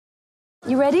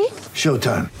You ready?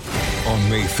 Showtime. On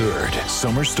May 3rd,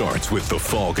 summer starts with The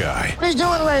Fall Guy. Let's do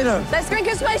it later. Let's drink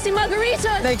a spicy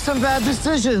margarita. Make some bad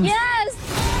decisions. Yes!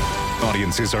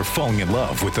 Audiences are falling in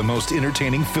love with the most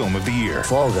entertaining film of the year.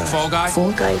 Fall Guy. Fall Guy?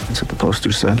 Fall guy. That's what the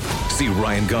poster said. See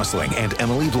Ryan Gosling and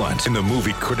Emily Blunt in the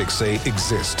movie critics say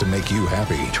exists to make you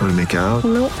happy. Trying to make it out?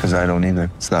 Nope. Because I don't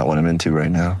either. It's not what I'm into right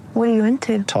now. What are you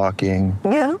into? Talking.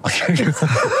 Yeah.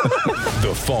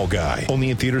 The Fall Guy.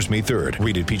 Only in theaters May 3rd.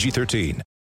 Rated PG-13.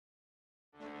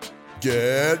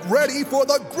 Get ready for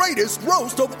the greatest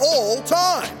roast of all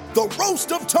time. The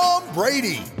Roast of Tom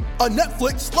Brady. A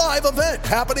Netflix live event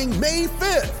happening May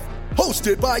 5th.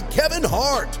 Hosted by Kevin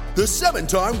Hart. The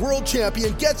 7-time world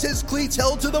champion gets his cleats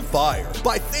held to the fire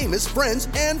by famous friends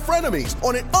and frenemies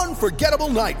on an unforgettable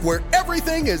night where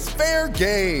everything is fair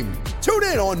game. Tune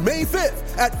in on May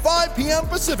 5th at 5 p.m.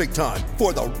 Pacific time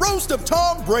for the Roast of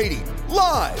Tom Brady.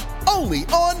 Live only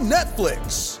on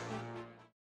Netflix.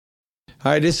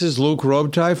 Hi, this is Luke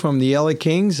Robitaille from the LA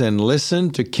Kings, and listen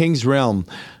to King's Realm.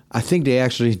 I think they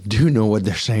actually do know what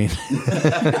they're saying.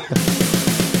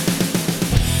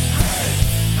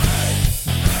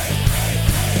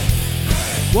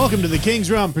 Welcome to the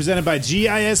King's Realm, presented by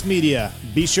GIS Media.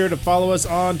 Be sure to follow us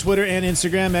on Twitter and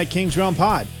Instagram at King's Realm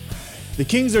Pod. The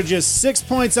Kings are just 6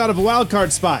 points out of a wild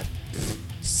card spot.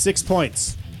 6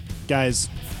 points. Guys,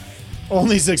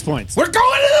 only 6 points. We're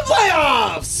going to the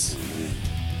playoffs!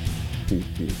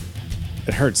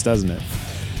 It hurts, doesn't it?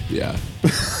 Yeah.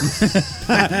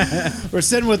 We're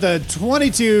sitting with a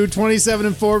 22,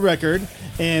 27-4 record,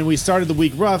 and we started the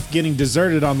week rough, getting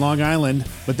deserted on Long Island,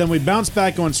 but then we bounced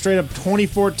back going straight up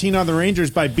 20-14 on the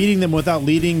Rangers by beating them without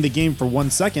leading the game for 1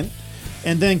 second.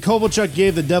 And then Kovalchuk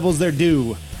gave the Devils their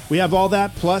due. We have all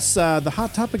that, plus the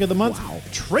hot topic of the month,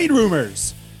 trade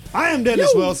rumors. I am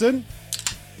Dennis Wilson.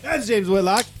 That's James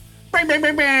Whitlock.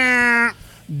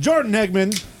 Jordan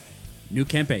Hegman. New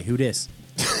Kempe, who dis?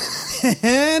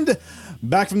 And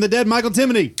back from the dead, Michael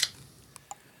Timoney.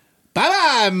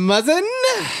 Bye-bye, Muzzin.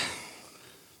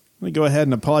 Let me go ahead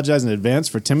and apologize in advance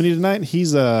for Timoney tonight.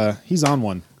 He's on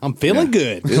one. I'm feeling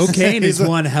good. Cocaine is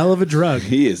one hell of a drug.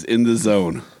 He is in the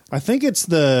zone. I think it's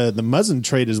the Muzzin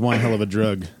trade is one hell of a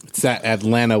drug. It's that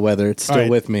Atlanta weather. It's still All right.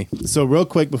 with me. So real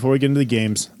quick before we get into the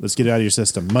games, let's get it out of your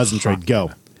system. Muzzin trade,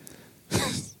 go.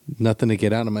 Nothing to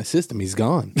get out of my system. He's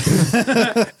gone.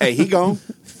 Hey, he gone.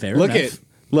 Fair Look enough.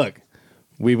 Look.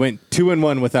 We went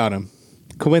 2-1 without him.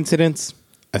 Coincidence?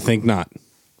 I think not.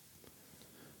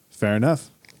 Fair enough.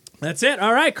 That's it.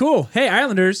 All right, cool. Hey,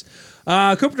 Islanders.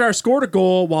 Kopitar scored a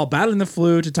goal while battling the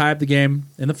flu to tie up the game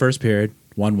in the first period.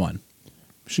 1-1.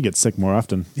 Should get sick more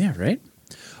often. Yeah, right?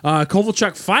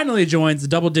 Kovalchuk finally joins the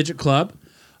double-digit club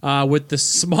with the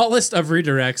smallest of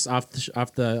redirects off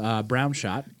the Brown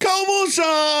shot. Koval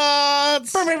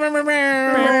shots!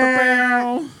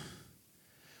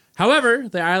 However,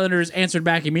 the Islanders answered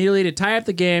back immediately to tie up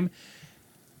the game,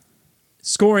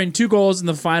 scoring 2 goals in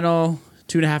the final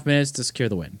 2.5 minutes to secure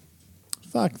the win.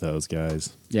 Fuck those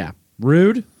guys. Yeah,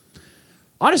 rude.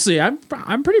 Honestly, I'm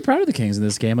pretty proud of the Kings in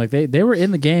this game. Like they were in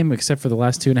the game except for the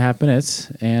last 2.5 minutes,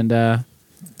 and They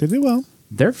did well.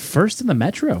 they're first in the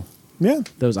Metro. Yeah.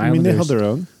 Those I mean, they held Islanders. their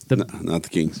own. No, not the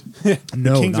Kings.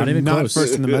 No, Kings not are even not close.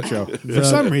 first in the Metro. For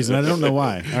some reason, I don't know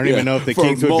why. I don't even know if the For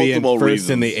Kings would be in multiple first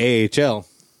in the AHL.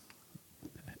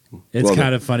 It's Well,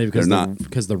 kind of funny because they're not.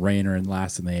 because the Reign are in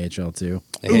last in the AHL too.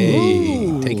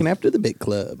 Hey, taking after the big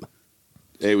club.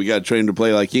 Hey, we got to train to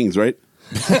play like Kings, right?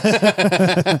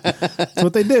 That's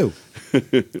what they do.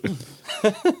 Is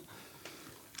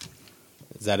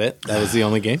that it? That was the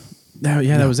only game? No,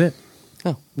 yeah, that was it.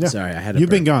 Oh, Yeah. Sorry, I had. You've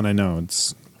been gone. I know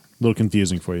it's a little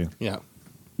confusing for you. yeah.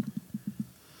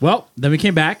 Well, then we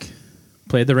came back,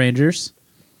 played the Rangers,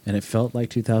 and it felt like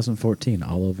 2014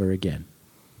 all over again.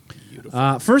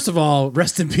 First of all,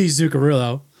 rest in peace,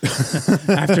 Zuccarello.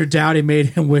 After Doughty made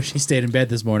him wish he stayed in bed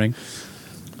this morning.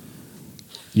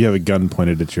 You have a gun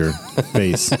pointed at your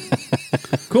face.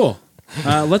 Cool.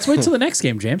 Let's wait till the next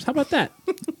game, James. How about that?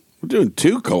 We're doing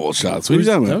 2 Koval shots. What are you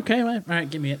talking about? Okay, all right,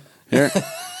 give me it. Here.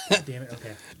 Damn it.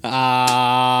 Okay.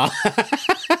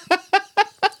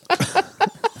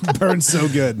 Burns so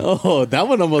good. Oh, that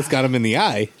one almost got him in the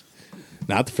eye.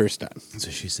 Not the first time. That's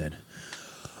what she said.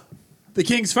 The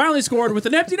Kings finally scored with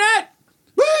an empty net.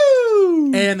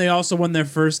 Woo! And they also won their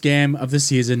first game of the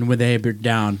season when they were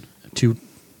down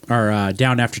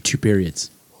after 2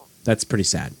 periods. That's pretty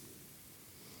sad.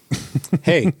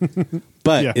 Hey,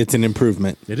 but Yeah. it's an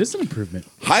improvement. It is an improvement.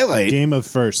 Highlight Game of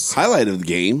firsts. of the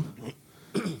game.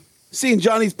 Seeing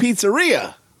Johnny's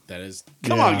Pizzeria. That is.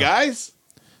 Come Yeah. on, guys.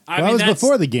 That was that's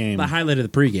before the game. The highlight of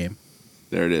the pregame.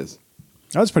 There it is.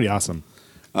 That was pretty awesome.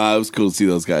 It was cool to see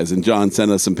those guys. And John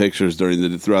sent us some pictures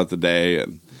throughout the day,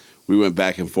 and we went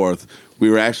back and forth. We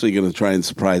were actually going to try and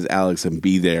surprise Alex and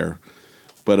be there,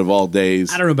 but of all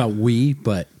days, I don't know about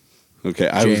but okay,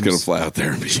 I was going to fly out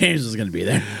there. James was going to be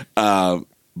there.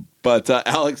 But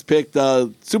Alex picked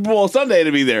Super Bowl Sunday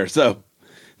to be there, so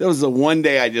that was the one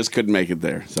day I just couldn't make it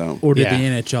there. So, Or did the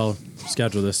NHL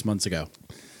schedule this months ago?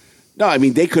 no, I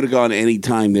mean they could have gone any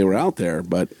time they were out there,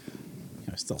 but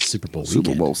Still Super Bowl Super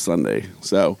weekend. Bowl Sunday,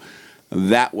 so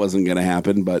that wasn't going to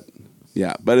happen. But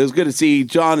yeah, but it was good to see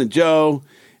John and Joe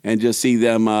and just see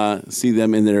them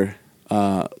in their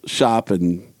shop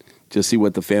and just see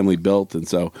what the family built. And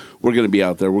so we're going to be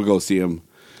out there. We'll go see them.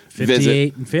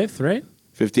 58 and 5th, right?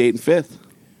 58 and 5th.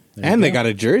 And they got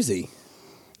a jersey.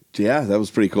 Yeah, that was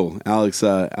pretty cool. Alex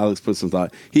put some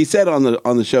thought. He said on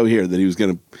the show here that he was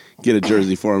going to get a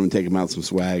jersey for him and take him out some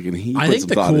swag, and he I put think some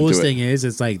the thought into coolest it. thing is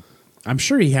it's like I'm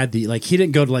sure he had he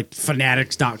didn't go to like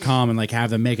fanatics.com and like have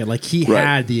them make it. Like he Right.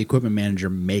 had the equipment manager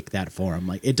make that for him.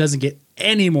 Like it doesn't get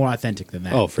any more authentic than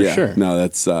that. Oh, for Yeah, sure. No,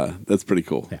 that's pretty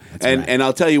cool. Yeah, that's and rad. and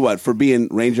I'll tell you what, for being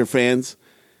Ranger fans,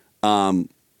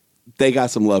 they got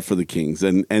some love for the Kings,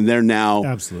 and they're now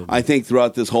Absolutely. I think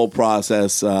throughout this whole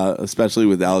process, especially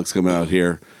with Alex coming out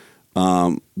here,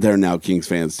 they're now Kings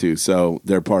fans too. So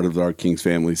they're part of our Kings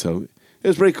family. So it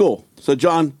was pretty cool. So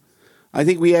John, I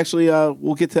think we actually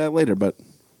we'll get to that later, but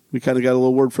we kind of got a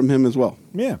little word from him as well.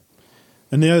 Yeah.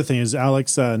 And the other thing is,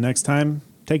 Alex, next time,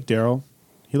 take Daryl.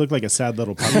 He looked like a sad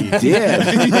little puppy.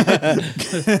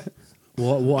 Yeah,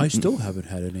 Well, I still haven't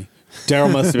had any.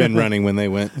 Daryl must have been running when they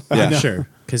went. Yeah. Sure.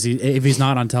 Because if he's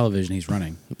not on television, he's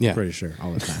running. Yeah. Pretty sure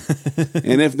all the time.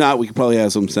 and if not, we could probably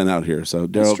have some sent out here. So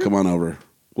Daryl, come on over.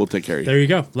 We'll take care of you. There you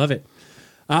go. Love it.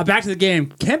 Back to the game.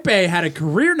 Kempe had a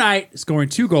career night, scoring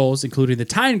 2 goals, including the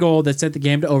tying goal that sent the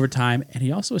game to overtime, and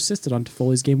he also assisted on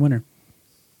Toffoli's game winner.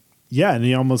 Yeah, and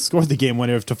he almost scored the game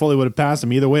winner. If Toffoli would have passed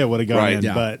him, either way it would have gone Right, in.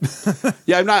 yeah. But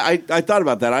Yeah, I'm not. I thought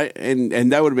about that.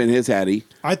 And that would have been his hattie.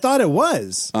 I thought it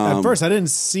was. At first, I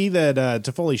didn't see that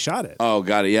Toffoli shot it. Oh,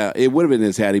 got it. Yeah, it would have been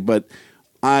his hattie, but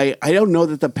I don't know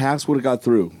that the pass would have got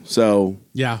through. So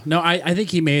Yeah, no, I think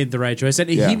he made the right choice, and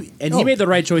Yeah. he made the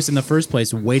right choice in the first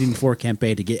place, waiting for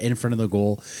Kempe to get in front of the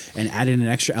goal and adding an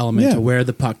extra element Yeah. to where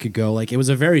the puck could go. Like it was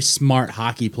a very smart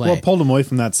hockey play, Well, it pulled him away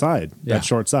from that side, Yeah. that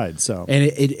short side. So and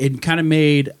it kind of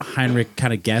made Heinrich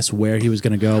kind of guess where he was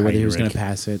going to go, whether he was going to Heinrich.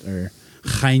 pass it or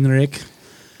Heinrich,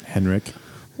 Henrik.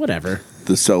 whatever.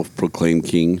 the self-proclaimed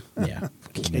king. Yeah,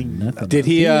 nothing. Did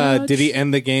he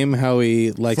end the game how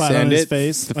he likes Flat to on end his it?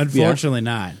 face. Unfortunately,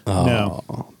 not. No.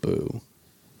 Oh, boo.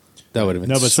 That would have been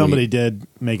No, but sweet. somebody did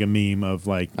make a meme of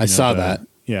like. I saw that.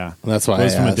 Yeah, That's why it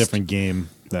was I from a asked. different game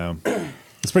though.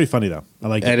 It's pretty funny though. I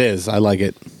like It it. is. I like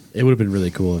it. It would have been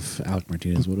really cool if Alec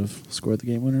Martinez would have scored the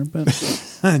game winner, but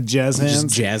Jazz just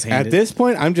hands. jazz handed. At this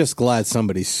point, I'm just glad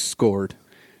somebody scored.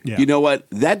 Yeah. You know what?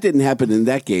 That didn't happen in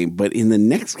that game, but in the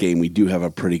next game, we do have a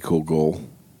pretty cool goal.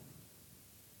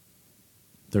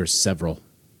 There's several.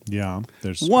 Yeah,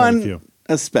 there's quite a few. One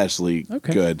especially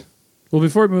Okay. good. Well,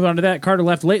 before we move on to that, Carter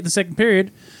left late in the second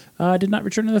period. Did not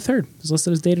return in the third. He's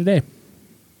listed as day-to-day.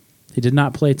 He did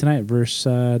not play tonight versus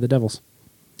the Devils.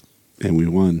 And we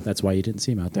won. That's why you didn't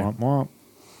see him out there. Womp womp.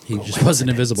 He just wasn't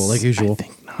invisible like usual.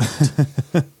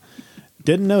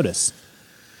 Didn't notice.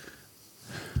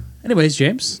 Anyways,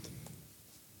 James,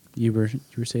 you were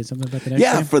saying something about the next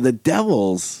Yeah, game? for the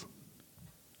Devils,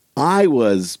 I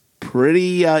was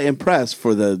pretty impressed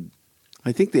for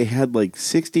I think they had like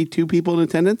 62 people in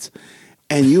attendance,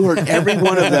 and you heard every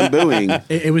one of them booing.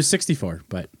 It was 64,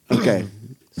 but Okay.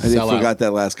 I think Sell out. forgot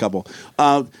that last couple.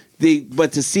 But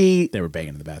to see they were banging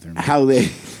in the bathroom. how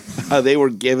they were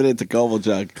giving it to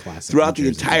Kovalchuk Classic throughout the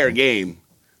New Jersey entire people. game.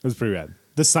 It was pretty rad.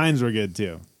 The signs were good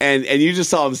too. And you just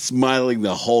saw him smiling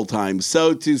the whole time.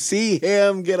 So to see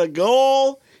him get a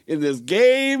goal in this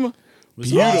game,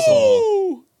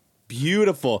 Beautiful.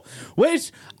 Beautiful.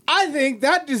 Which I think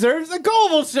that deserves a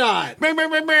Koval shot. Oh,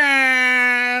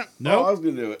 I was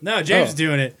going to do it. No, James is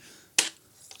doing it.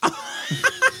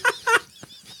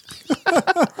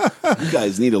 You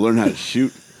guys need to learn how to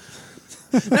shoot.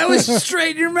 That was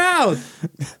straight in your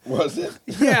mouth. Was it?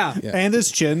 Yeah. And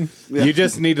his chin. You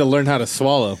just need to learn how to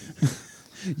swallow.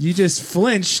 You just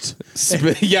flinched.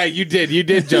 Yeah, you did. You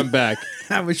did jump back.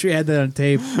 I wish we had that on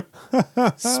tape.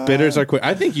 Spitters are quick.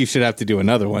 I think you should have to do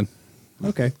another one.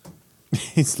 Okay.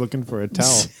 He's looking for a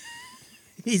towel.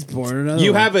 He's pouring another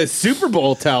You one. have a Super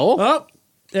Bowl towel. Oh,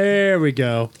 there we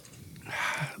go.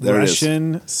 There it is.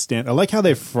 Russian stand. I like how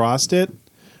they frost it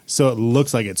so it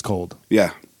looks like it's cold.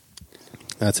 Yeah.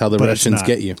 That's how the But it's Russians not.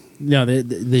 get you. No,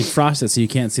 they frost it so you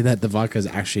can't see that the vodka is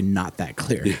actually not that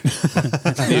clear.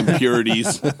 The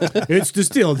impurities. It's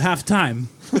distilled half time.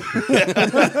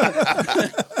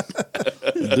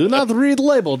 Do not read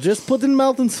label. Just put in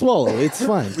mouth and swallow. It's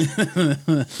fine.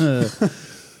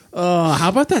 How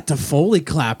about that Toffoli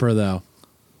clapper though?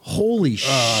 Holy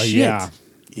shit! Yeah.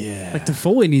 Like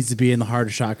Toffoli needs to be in the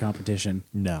hard shot competition.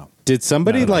 No. Did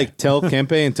somebody tell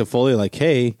Kempe and Toffoli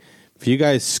hey, if you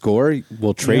guys score,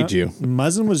 we'll trade you?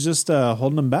 Muzzin was just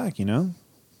holding him back,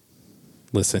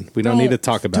 Listen, we don't need to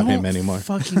talk about him anymore.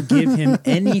 Fucking give him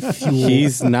any fuel.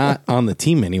 He's not on the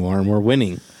team anymore, and we're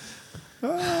winning.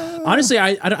 Honestly,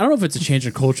 I don't know if it's a change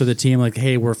in culture of the team. Like,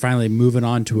 hey, we're finally moving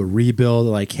on to a rebuild.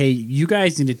 Like, hey, you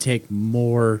guys need to take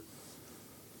more,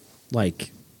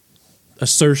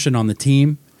 assertion on the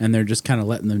team, and they're just kind of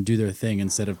letting them do their thing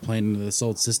instead of playing into this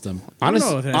old system.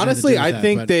 Honestly, I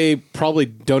think they probably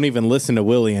don't even listen to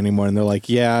Willie anymore, and they're like,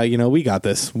 yeah, we got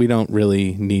this. We don't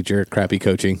really need your crappy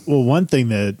coaching. Well, one thing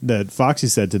that Foxy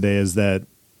said today is that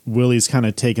Willie's kind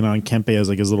of taken on Kempe as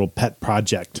his little pet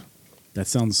project. That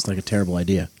sounds like a terrible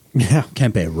idea. Yeah.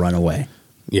 Kempe, run away.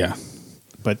 Yeah.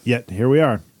 But yet, here we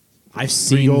are. I've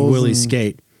seen Willie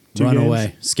skate. Run games.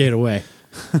 away. Skate away.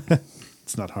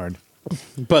 It's not hard.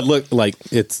 But look,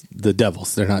 it's the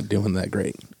Devils. They're not doing that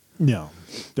great. No,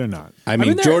 they're not. I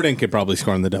mean Jordan could probably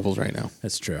score on the Devils right now.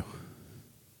 That's true.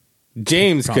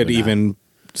 James Probably could not. even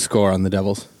score on the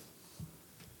Devils.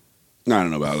 I don't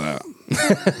know about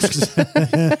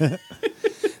that.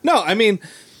 No, I mean,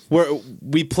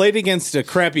 we played against a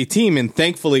crappy team, and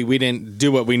thankfully we didn't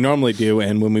do what we normally do.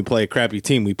 And when we play a crappy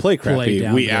team, we play crappy.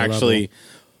 down We to their actually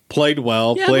played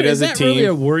well, Yeah, played but as is a that team. really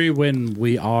a worry when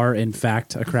we are, in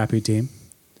fact, a crappy team?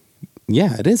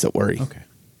 Yeah, it is a worry. Okay.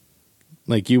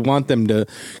 Like you want them to,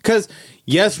 because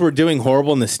yes, we're doing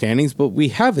horrible in the standings, but we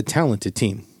have a talented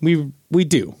team. We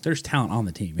do. There's talent on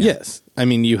the team. Yeah. Yes, I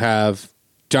mean you have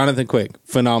Jonathan Quick,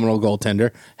 phenomenal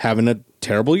goaltender, having a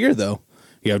terrible year though.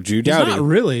 You have Drew He's Doughty. not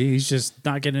really. He's just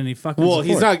not getting any fucking Well, support.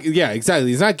 he's not. Yeah,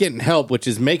 exactly. He's not getting help, which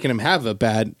is making him have a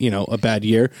bad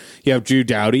year. You have Drew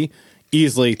Doughty,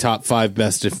 easily top 5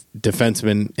 best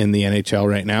defenseman in the NHL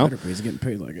right now. He's getting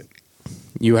paid like it.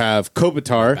 You have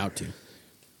Kopitar, About to.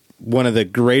 one of the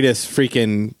greatest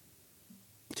freaking.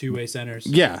 Two-way centers.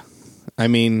 Yeah, I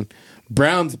mean,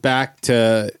 Brown's back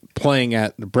to playing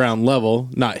at the Brown level,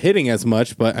 not hitting as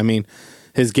much, but I mean,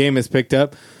 his game has picked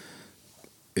up.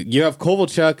 You have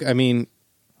Kovalchuk. I mean,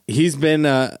 he's been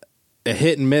a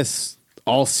hit and miss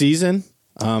all season.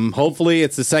 Hopefully,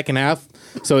 it's the second half,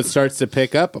 so it starts to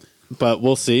pick up. But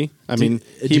we'll see. I mean,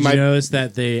 Did you notice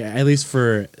that they, at least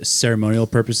for ceremonial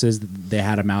purposes, they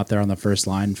had him out there on the first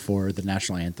line for the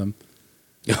national anthem?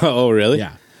 Oh, really?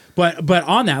 Yeah. But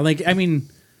on that, I mean,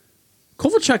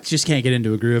 Kovalchuk just can't get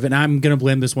into a groove, and I'm going to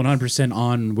blame this 100%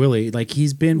 on Willie.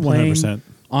 He's been playing 100%.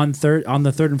 on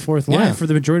the third and fourth line Yeah. for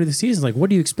the majority of the season. What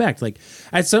do you expect?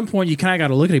 At some point, you kind of got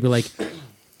to look at it and be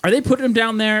are they putting him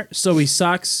down there so he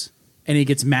sucks and he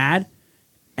gets mad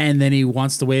and then he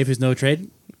wants to waive his no trade?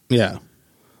 Yeah,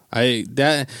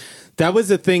 that was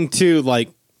the thing too.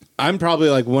 I'm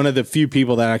probably one of the few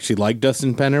people that actually liked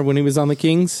Dustin Penner when he was on the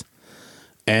Kings.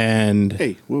 And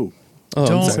Hey, woo. oh, I'm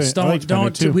Don't sorry. I liked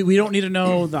Penner, too. we don't need to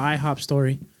know the IHOP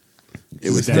story.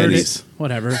 It was Denny's. Denny's.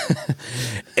 Whatever.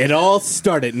 It all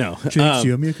started. No,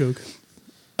 me a Coke.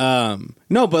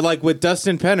 no, but with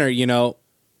Dustin Penner,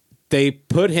 they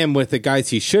put him with the guys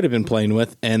he should have been playing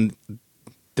with, and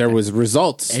there was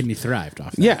results. And he thrived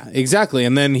off that. Yeah, exactly.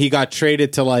 And then he got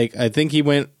traded to I think he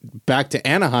went back to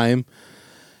Anaheim,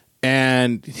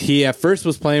 and he at first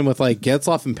was playing with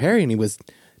Getzlaf and Perry, and he was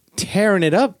tearing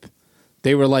it up.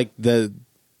 They were the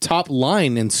top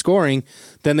line in scoring.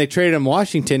 Then they traded him to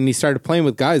Washington, and he started playing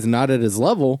with guys not at his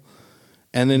level.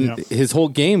 And then his whole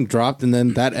game dropped, and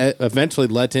then that eventually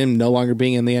led to him no longer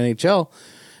being in the NHL.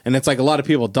 And it's a lot of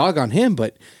people dog on him,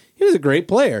 but he was a great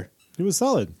player. He was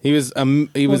solid. He was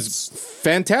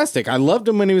fantastic. I loved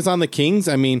him when he was on the Kings.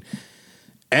 I mean,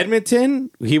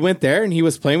 Edmonton, he went there and he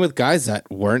was playing with guys that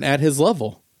weren't at his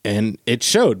level. And it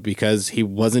showed because he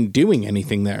wasn't doing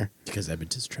anything there. Because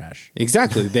Edmonton's trash.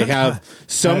 Exactly. They have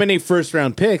so many first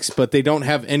round picks, but they don't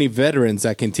have any veterans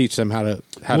that can teach them how to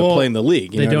play in the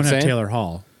league. They know don't what I'm have saying? Taylor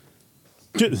Hall.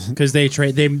 Because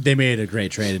they made a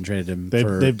great trade and traded him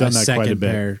for They've done that second quite a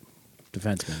bit. pair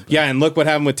defenseman. Yeah, and look what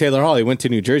happened with Taylor Hall. He went to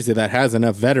New Jersey that has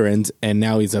enough veterans, and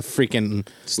now he's a freaking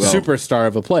superstar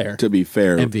of a player. To be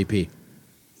fair, MVP.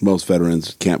 most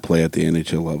veterans can't play at the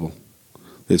NHL level.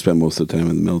 They spend most of the time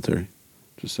in the military.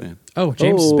 Just saying. Oh,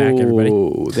 James is back, everybody.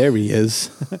 Oh, there he is.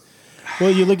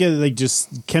 Well, you look at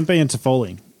just Kempe and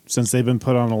Toffoli, since they've been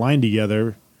put on a line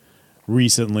together,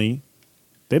 recently,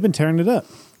 they've been tearing it up.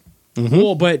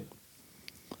 Well, but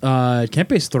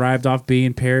Kempe's thrived off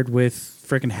being paired with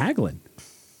freaking Hagelin.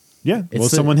 Yeah, It's well,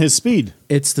 the- someone his speed.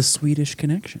 It's the Swedish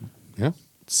connection. Yeah.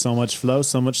 So much flow,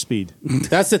 so much speed.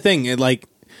 That's the thing. Like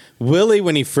Willie,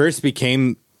 when he first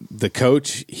became the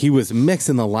coach, he was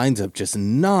mixing the lines up just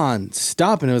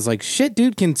non-stop. And it was like, shit,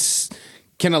 dude,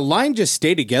 can a line just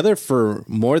stay together for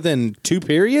more than 2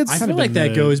 periods? I feel like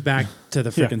that goes back to the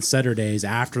freaking Sutter days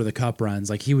after the cup runs.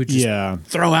 Like he would just Yeah.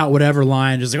 throw out whatever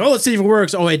line, just like, oh, let's see if it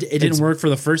works. Oh, it didn't work for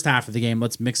the first half of the game.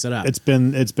 Let's mix it up. It's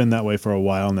been that way for a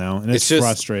while now, and it's just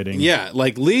frustrating. Yeah,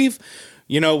 like leave.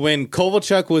 When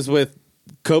Kovalchuk was with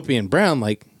Kopi and Brown,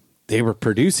 like they were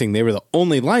producing. They were the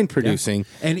only line producing.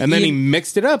 And And then he even-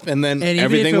 mixed it up, and then And even if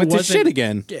everything it went to wasn't- shit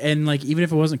again. And like even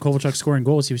if it wasn't Kovalchuk scoring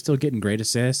goals, he was still getting great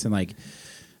assists and like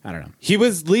I don't know. He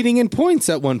was leading in points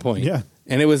at one point. Yeah.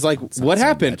 And it was like, what saying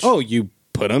happened? much. Oh, you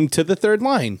put him to the third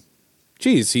line.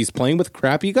 Jeez, he's playing with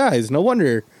crappy guys. No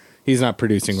wonder he's not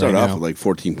producing Started right off now. with like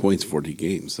 14 points, 40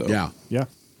 games. So Yeah.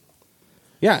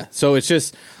 Yeah, so it's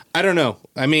just, I don't know.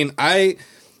 I mean, I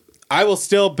will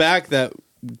still back that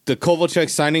the Kovalchuk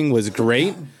signing was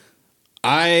great.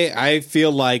 I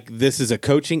feel like this is a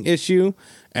coaching issue,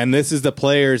 and this is the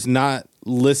players not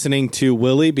listening to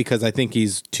Willie because I think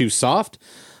he's too soft.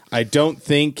 I don't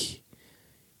think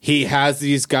he has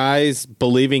these guys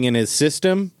believing in his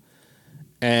system,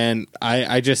 and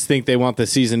I just think they want the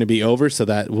season to be over so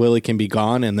that Willie can be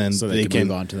gone, and then So they can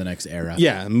move on to the next era.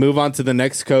 yeah, move on to the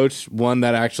next coach, one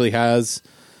that actually has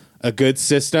a good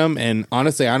system. And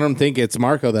honestly, I don't think it's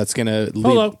Marco that's going to lead.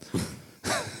 Hello.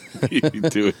 you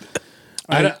do it.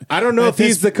 I don't know At if he's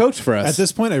this- the coach for us. At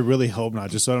this point, I really hope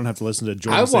not, just so I don't have to listen to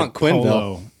Jordan I say want Quenneville.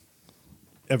 Polo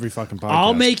every fucking podcast.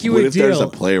 I'll make you What a if there's a deal.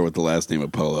 player with the last name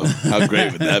Apollo? How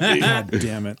great would that be? God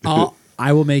damn it.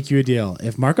 I will make you a deal.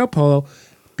 If Marco Polo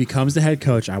becomes the head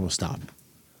coach, I will stop.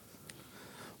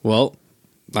 Well,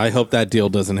 I hope that deal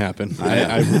doesn't happen.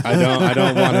 I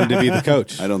don't want him to be the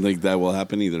coach. I don't think that will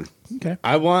happen either. Okay.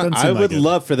 I Doesn't seem would like it.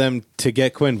 love for them to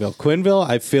get Quenneville. Quenneville,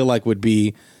 I feel like would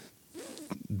be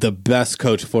the best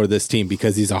coach for this team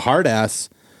because he's a hard ass,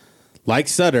 like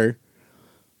Sutter,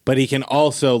 but he can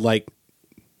also like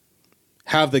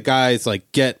have the guys like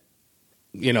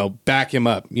back him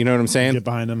up. You know what I'm saying? Get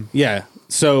behind him. Yeah.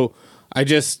 So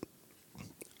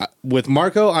with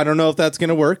Marco, I don't know if that's going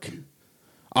to work.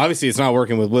 Obviously, it's not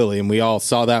working with Willie, and we all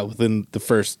saw that within the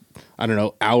first,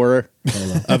 hour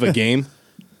of a game.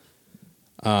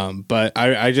 But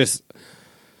I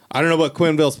don't know what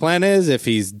Quenneville's plan is, if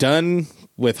he's done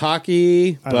with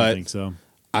hockey. I But don't think so.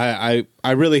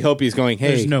 I really hope he's going, hey.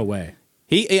 There's no way.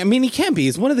 He can be.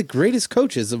 He's one of the greatest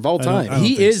coaches of all I don't time.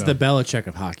 think He is so. the Belichick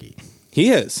of hockey. He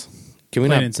is. Can we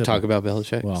Plain not and simple. talk about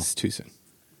Belichick? Well. It's too soon.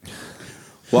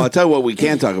 Well, I'll tell you what we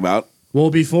can talk about. Well,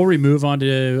 before we move on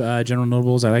to general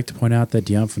notables, I'd like to point out that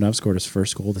Dion Phaneuf scored his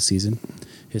first goal of the season.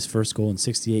 His first goal in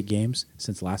 68 games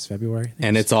since last February.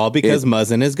 And it's all because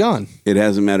Muzzin is gone. It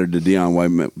hasn't mattered to Dion. Why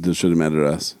this should have mattered to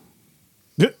us?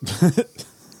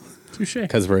 Touche.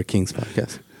 Because we're a Kings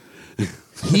podcast.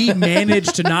 He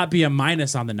managed to not be a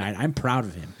minus on the night. I'm proud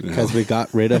of him. Because we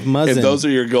got rid of Muzzin. If those are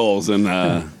your goals, and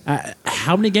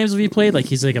How many games have he played? Like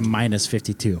he's like a minus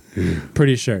 52.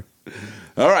 Pretty sure.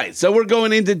 all right, so we're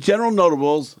going into general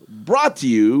notables, brought to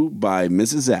you by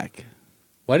Mrs. Zach.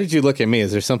 Why did you look at me?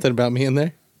 Is there something about me in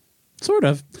there? Sort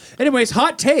of. Anyways,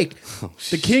 hot take.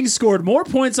 The Kings scored more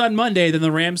points on Monday than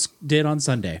the Rams did on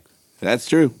Sunday. That's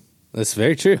true. That's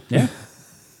very true. Yeah.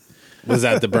 Was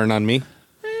that the burn on me?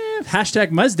 Hashtag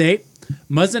Muzdate.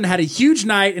 Muzzin had a huge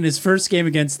night in his first game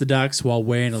against the Ducks while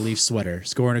wearing a Leaf sweater,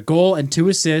 scoring a goal and 2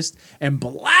 assists and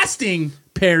blasting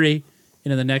Perry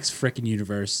into the next frickin'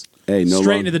 universe. Hey,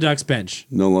 Straight into the Ducks bench.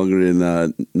 No longer in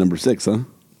number 6, huh?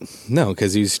 No,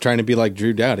 because he's trying to be like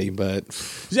Drew Doughty, but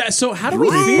Yeah, so how do we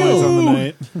Flies on the feel?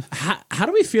 night. How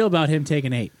do we feel about him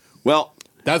taking 8? Well,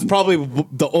 that's probably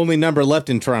the only number left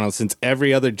in Toronto since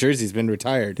every other jersey's been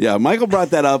retired. yeah, Michael brought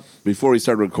that up before we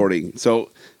started recording.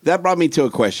 So that brought me to a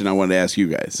question I wanted to ask you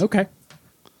guys Okay.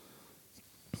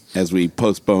 as we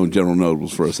postpone general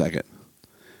notables for a second.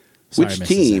 Sorry, Which Mrs.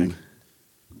 team Zach.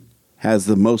 has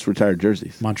the most retired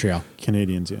jerseys? Montreal.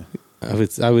 Canadians, yeah.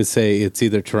 I would say it's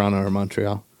either Toronto or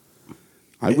Montreal.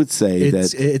 I would say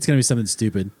It's that going to be something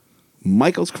stupid.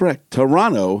 Michael's correct.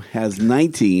 Toronto has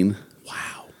 19.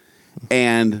 Wow.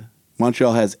 And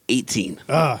Montreal has 18.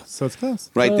 So it's close.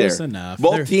 Right Close there. enough.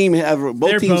 Both They're- teams have they're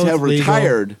both both legal.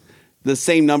 retired the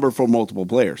same number for multiple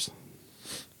players.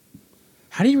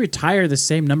 How do you retire the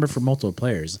same number for multiple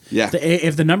players? Yeah.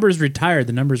 If the number is retired,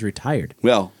 the number is retired.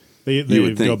 Well, They You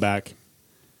would go think. back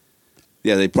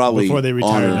yeah, they probably before they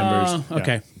retire honor- numbers. Yeah.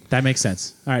 Okay. That makes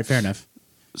sense. All right, fair enough.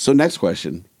 So next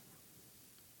question.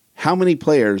 How many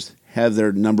players have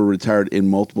their number retired in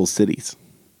multiple cities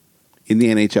in the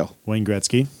NHL? Wayne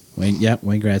Gretzky, Wayne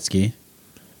Gretzky.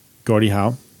 Gordie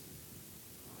Howe.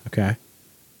 Okay.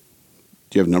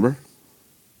 Do you have a number?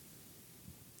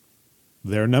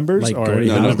 Their numbers Like or Gordie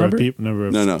the Howe's number number? of people, number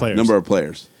of No, players? number of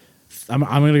players. I'm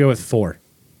going to go with 4.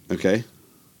 Okay. I'm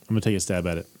gonna take a stab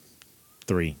at it.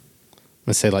 3. I'm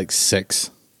gonna say like 6.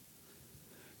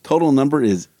 Total number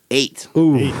is 8.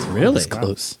 Ooh, 8. Really? That's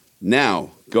close.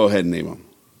 Now, go ahead and name them.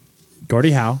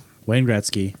 Gordie Howe, Wayne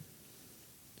Gretzky.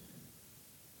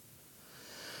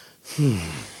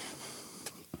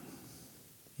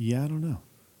 Yeah, I don't know.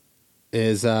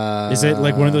 Is it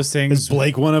like one of those things? Is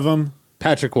Blake one of them?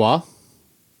 Patrick Waugh,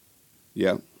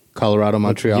 Yeah. Colorado,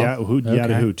 Montreal. Yeah, yeah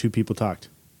to Okay. who? 2 people talked.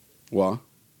 Well,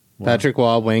 Patrick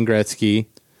Waugh, Wayne Gretzky.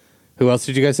 Who else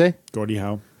did you guys say? Gordie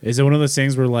Howe. Is it one of those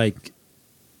things where like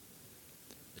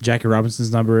Jackie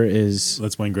Robinson's number is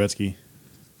Let's Wayne Gretzky.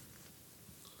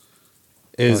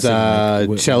 Is like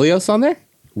Chelios on there?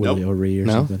 Willie Nope. O'Ree or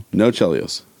No. something? no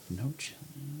Chelios. No.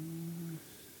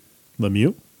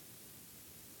 Lemieux.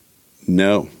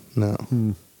 No. No.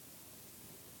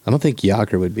 I don't think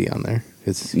Yager would be on there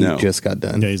because he No. just got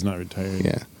done. Yeah, he's not retired.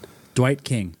 Yeah. Dwight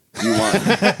King. You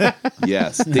want?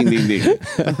 Yes. Ding, ding, ding.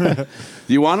 Do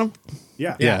you want them?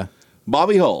 Yeah. Yeah.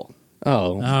 Bobby Hull,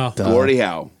 Oh. Oh. duh. Gordie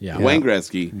Howe, Yeah. Wayne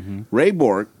Gretzky, Ray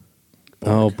Bourque,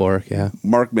 Oh, Bork. Yeah.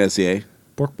 Mark Messier,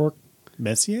 Bork.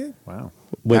 Messier. Wow.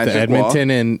 With Patrick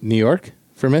Edmonton and New York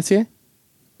for Messier.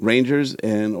 Rangers,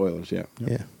 and Oilers. Yeah.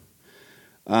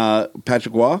 Yeah.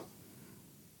 Patrick Waugh,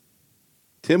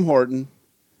 Tim Horton,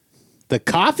 The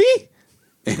coffee?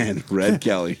 and Red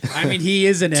Kelly. I mean, he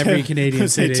is in every Canadian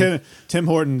Say city. Tim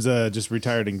Hortons just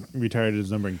retired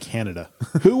his number in Canada.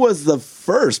 Who was the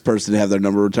first person to have their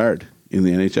number retired in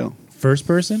the NHL? First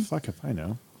person, Fuck if I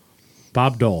know.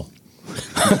 Bob Dole.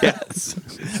 Yes.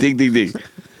 Ding, ding, ding.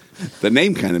 The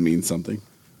name kind of means something.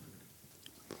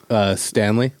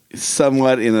 Stanley.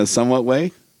 Somewhat in a somewhat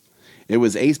way. It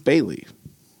was Ace Bailey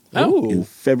in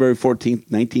February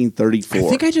 14th, 1934 I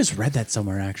think I just read that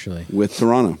somewhere actually. with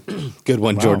Toronto. Good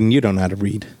one, Jordan. You don't know how to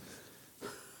read.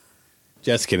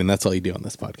 Just kidding. That's all you do on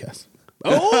this podcast.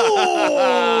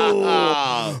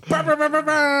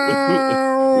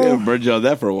 We haven't burned you on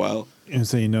that for a while. And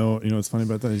so you know what's funny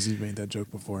about that is you made that joke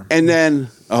before. And then,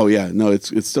 oh yeah, no,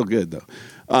 it's still good though.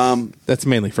 That's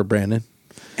mainly for Brandon.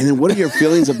 And then, what are your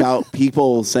feelings about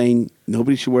people saying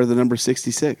nobody should wear the number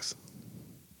 66?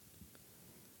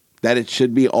 That it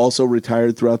should be also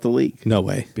retired throughout the league? No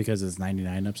way. Because it's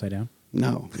 99 upside down.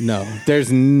 No. No.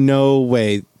 There's no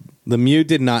way. Lemieux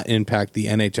did not impact the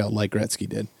NHL like Gretzky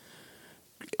did.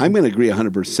 I'm going to agree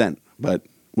 100%. But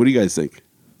what do you guys think?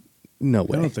 No I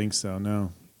way. don't think so.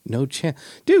 No. No chance.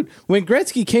 Dude, when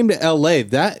Gretzky came to LA,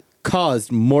 that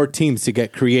caused more teams to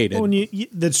get created. Well, and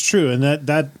that's true, and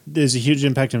that is a huge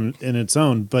impact in its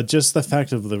own. But just the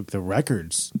fact of the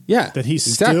records, Yeah, that he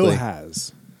exactly. still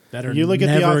has. That are You look at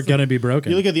the never off- going to be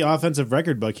broken. You look at the offensive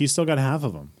record book; he's still got half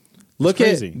of them. Look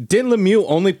crazy. at, didn't Lemieux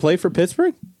only play for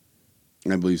Pittsburgh?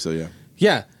 I believe so, yeah.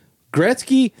 Yeah.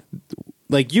 Gretzky,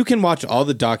 like you can watch all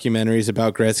the documentaries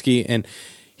about Gretzky, and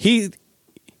he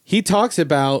talks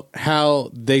about how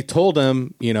they told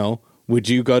him, would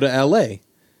you go to LA?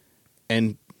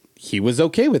 And he was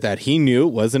okay with that. He knew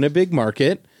it wasn't a big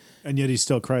market. And yet he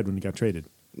still cried when he got traded.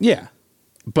 Yeah.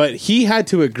 But he had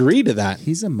to agree to that.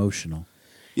 He's emotional.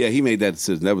 Yeah, he made that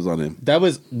decision. That was on him. That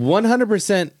was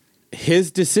 100%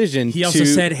 his decision. He also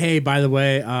said, "Hey, by the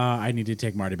way, I need to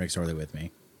take Marty McSorley with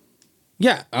me."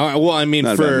 Yeah. Well, I mean,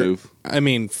 Not a bad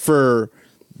move. for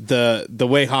the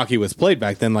way hockey was played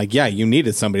back then, like, yeah, you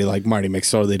needed somebody like Marty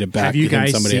McSorley to back Have you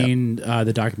guys somebody up. seen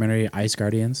the documentary Ice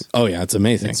Guardians? Oh yeah, it's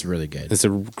amazing. It's really good. It's a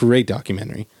great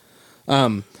documentary.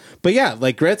 But yeah,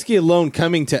 like Gretzky alone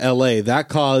coming to LA, that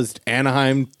caused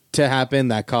Anaheim to happen.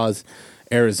 That caused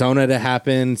Arizona to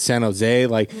happen. San Jose,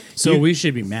 like So we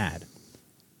should be mad.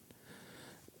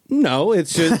 no,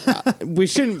 it's just we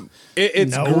shouldn't.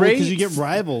 It's no, great because you get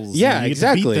rivals. Yeah, and you get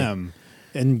exactly. to beat them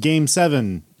in Game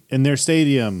 7 in their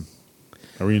stadium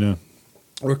arena.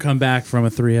 Or come back from a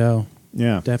 3-0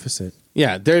 Yeah. deficit.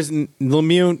 Yeah, there's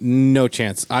Lemieux, no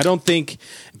chance. I don't think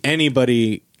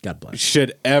anybody God bless.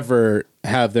 should ever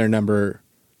have their number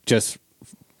just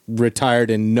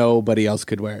retired and nobody else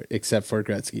could wear it except for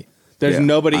Gretzky. There's Yeah,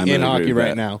 nobody I'm in gonna agree hockey with right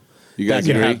that. now You that guys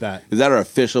can agree? have that. Is that our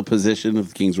official position of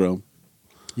the Kings Row?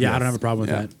 Yeah, I don't have a problem with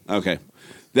that. Okay.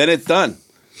 Then it's done.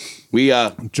 We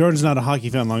Jordan's not a hockey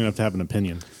fan long enough to have an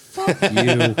opinion. Fuck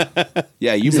you.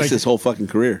 Yeah, you missed like- his whole fucking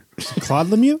career. Claude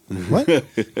Lemieux? What?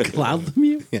 Cloud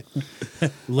Lemieux?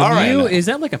 Lemieux? All right. Is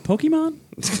that like a Pokemon?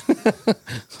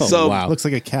 So wow. Looks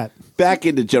like a cat. back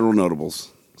into general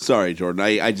notables. Sorry, Jordan.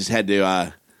 I just had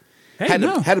to Hey, had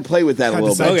no. to play with that a Had to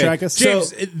little bit. sidetrack us.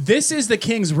 James, this is the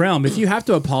King's realm. If you have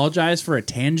to apologize for a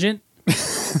tangent,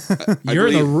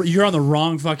 you're on the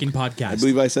wrong fucking I podcast.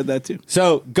 believe I said that too.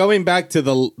 So going back to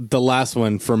the last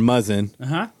one for Muzzin.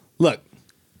 Uh-huh. Look,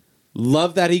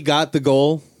 love that he got the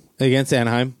goal against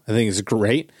Anaheim. I think it's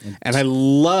great, and I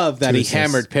love that he assists.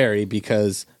 hammered Perry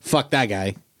because fuck that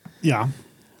guy. Yeah.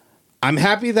 I'm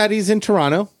happy that he's in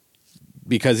Toronto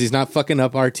because he's not fucking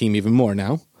up our team even more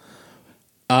now.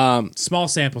 Small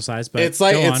sample size, but It's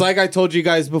like go on. I told you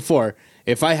guys before.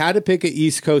 If I had to pick an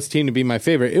East Coast team to be my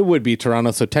favorite, it would be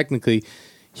Toronto. So technically,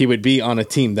 he would be on a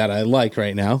team that I like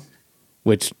right now,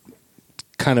 which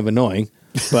kind of annoying,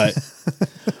 but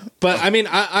but I mean,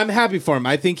 I'm happy for him.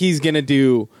 I think he's gonna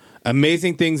do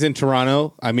amazing things in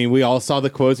Toronto. I mean, we all saw the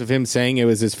quotes of him saying it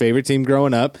was his favorite team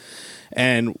growing up,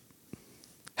 and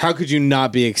how could you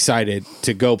not be excited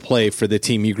to go play for the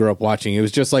team you grew up watching? It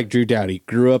was just like Drew Doughty.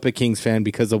 Grew up a Kings fan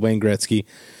because of Wayne Gretzky,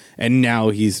 and now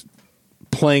he's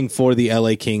playing for the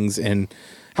LA Kings. And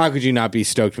how could you not be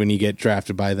stoked when you get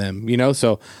drafted by them? You know,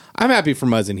 so I'm happy for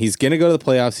Muzzin. He's going to go to the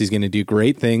playoffs. He's going to do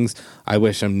great things. I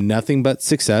wish him nothing but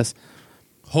success.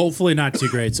 Hopefully not too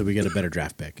great, so we get a better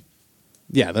draft pick.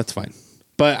 Yeah, that's fine.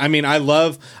 But I mean, I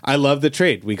love the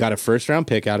trade. We got a first round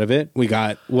pick out of it. We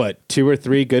got what, 2 or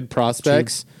 3 good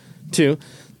prospects. Two.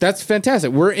 That's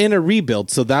fantastic. We're in a rebuild,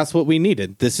 so that's what we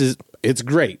needed. It's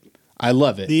great. I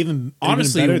love it.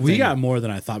 Honestly, better we thing- got more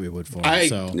than I thought we would for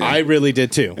him. I really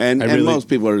did too. And, I and really, most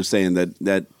people are saying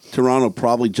that Toronto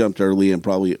probably jumped early and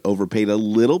probably overpaid a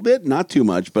little bit, not too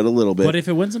much, but a little bit. But if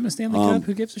it wins them a Stanley Cup,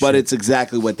 who gives a shit? But it's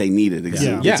exactly what they needed.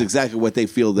 Yeah. It's exactly what they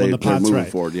feel they're Pot's moving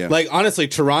right. forward. Yeah. like honestly,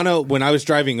 Toronto. When I was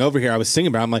driving over here, I was thinking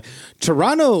about it. I'm like,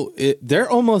 Toronto. They're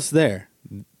almost there.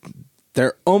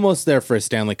 They're almost there for a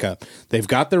Stanley Cup. They've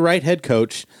got the right head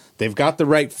coach. They've got the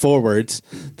right forwards.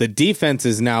 The defense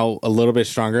is now a little bit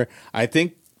stronger. I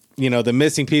think, the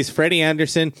missing piece, Freddie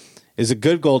Anderson, is a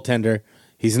good goaltender.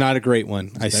 He's not a great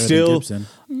one. I still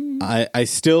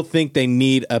think they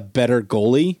need a better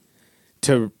goalie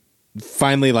to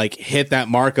finally hit that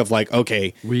mark of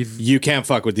okay, you can't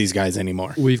fuck with these guys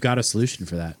anymore. We've got a solution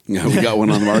for that. Yeah, we got one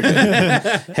on the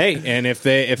market. Hey, and if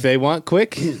they want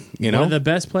quick, One of the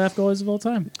best playoff goalies of all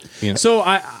time. Yeah. So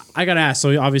I got to ask.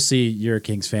 So obviously you're a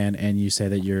Kings fan, and you say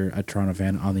that you're a Toronto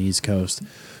fan on the East Coast.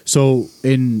 So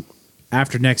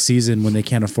after next season, when they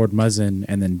can't afford Muzzin,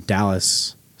 and then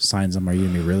Dallas signs him, are you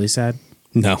gonna be really sad?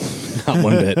 No, not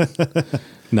one bit.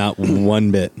 Not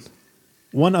one bit.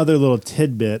 One other little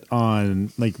tidbit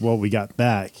on what we got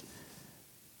back.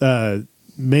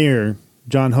 Mayor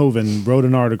John Hoven wrote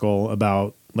an article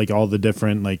about all the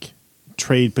different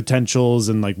trade potentials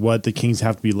and what the Kings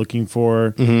have to be looking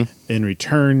for in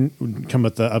return. Come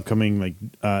with the upcoming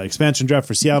expansion draft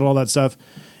for Seattle, all that stuff.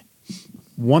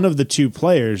 One of the 2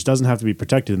 players doesn't have to be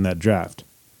protected in that draft.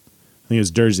 I think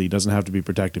it's Jersey doesn't have to be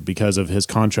protected because of his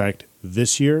contract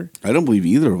this year. I don't believe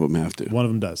either of them have to. One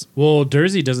of them does. Well,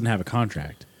 Jersey doesn't have a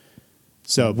contract.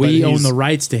 So We but own he's- the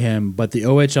rights to him, but the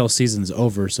OHL season's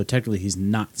over, so technically he's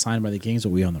not signed by the Kings, but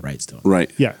we own the rights to him. Right.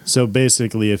 Yeah. So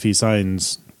basically, if he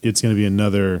signs, it's going to be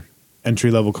another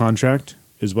entry level contract,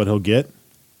 is what he'll get.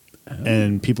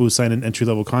 And people who sign an entry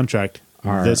level contract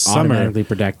Are this summer automatically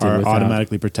protected are without-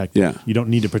 automatically protected. Yeah. You don't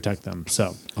need to protect them.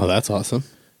 So That's awesome.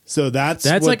 that's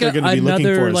That's what they're going to be looking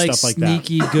another for, is stuff like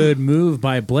sneaky good move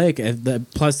by Blake.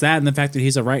 Plus that, and the fact that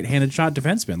he's a right-handed shot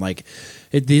defenseman.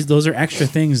 Those are extra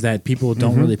things that people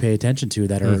don't really pay attention to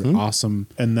that are awesome.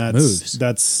 that. And moves.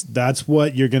 that's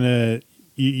what you're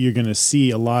gonna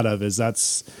see a lot of. Is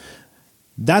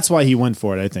that's why he went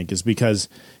for it. I think is because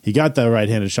he got the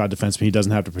right-handed shot defenseman. He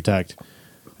doesn't have to protect.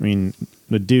 I mean,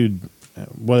 the dude.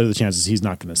 What are the chances he's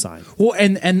not going to sign? Well,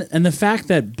 and the fact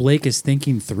that Blake is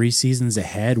thinking 3 seasons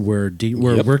ahead, we're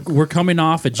coming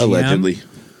off a GM. Allegedly.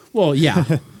 Well,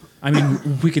 yeah. I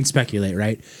mean, we can speculate,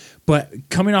 right? But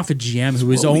coming off a GM who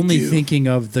was what we only do. thinking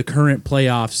of the current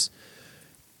playoffs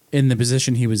in the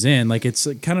position he was in, it's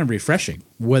kind of refreshing.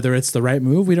 Whether it's the right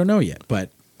move, we don't know yet.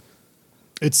 But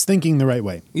It's thinking the right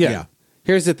way. Yeah.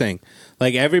 Here's the thing.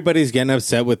 Everybody's getting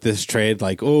upset with this trade.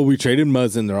 We traded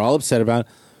Muzzin. They're all upset about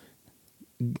it.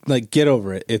 Get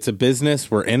over it. It's a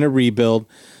business. We're in a rebuild.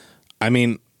 I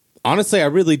mean, honestly, I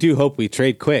really do hope we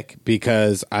trade quick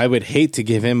because I would hate to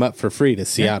give him up for free to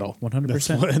Seattle.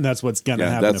 100%. And that's what's going to Yeah,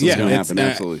 happen. that's what's gonna it's- happen,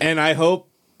 absolutely. And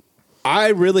I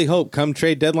really hope, come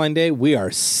trade deadline day, we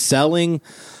are selling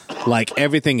like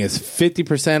everything is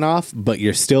 50% off, but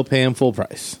you're still paying full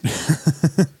price.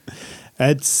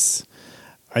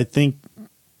 I think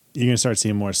you're going to start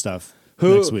seeing more stuff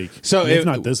next week. So if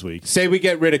not this week. Say we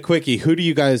get rid of Quickie, who do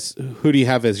you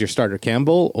have as your starter?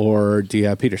 Campbell or do you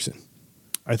have Peterson?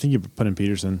 I think you put in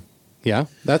Peterson. Yeah,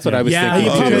 that's what I was You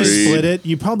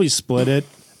thinking. probably split it.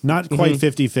 Not quite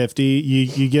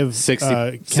 50-50. You give 60,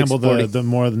 Campbell 60-40. the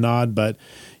more of the nod, but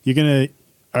you're going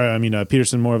to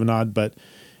Peterson more of a nod, but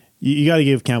you got to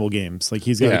give Campbell games. Like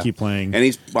he's got to keep playing.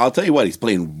 And I'll tell you what, he's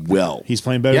playing well. He's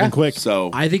playing better than Quick. So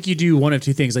I think you do one of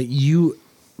two things. Like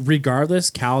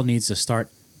regardless, Cal needs to start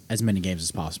as many games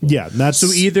as possible. Yeah, that's so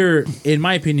either, in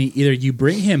my opinion, either you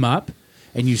bring him up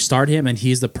and you start him and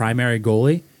he's the primary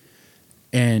goalie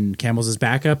and Campbell's his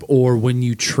backup, or when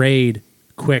you trade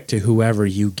Quick to whoever,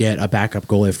 you get a backup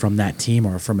goalie from that team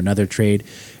or from another trade,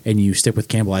 and you stick with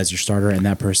Campbell as your starter, and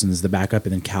that person is the backup,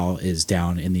 and then Cal is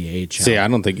down in the AHL. See, I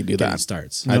don't think you do that.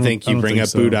 Starts. I think you bring up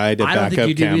Budai to back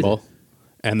up Campbell,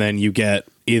 and then you get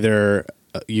either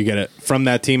you get it from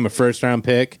that team a first round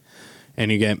pick, and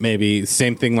you get maybe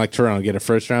same thing like Toronto, get a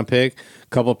first round pick,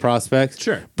 couple prospects.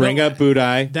 Sure, bring up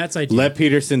Budai. That's ideal. Let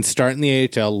Peterson start in the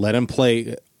AHL. Let him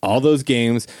play all those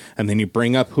games, and then you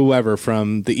bring up whoever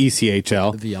from the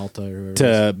ECHL, the Alta, or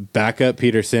to back up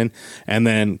Peterson, and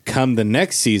then come the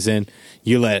next season,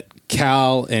 you let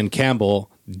Cal and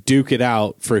Campbell duke it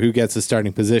out for who gets the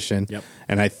starting position. Yep.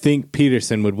 And I think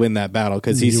Peterson would win that battle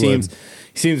because he seems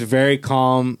very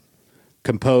calm,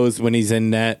 composed when he's in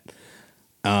net.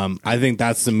 I think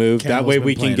that's the move. Campbell's that way been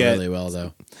we can playing get really well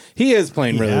though. He is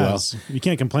playing really well. You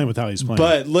can't complain with how he's playing.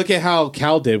 But look at how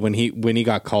Cal did when he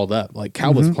got called up. Like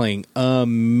Cal was playing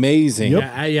amazing.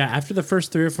 Yeah, after the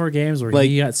first 3 or 4 games where Like-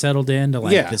 he got settled into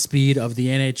the speed of the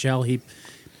NHL, he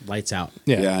lights out.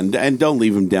 yeah, and don't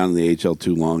leave him down in the AHL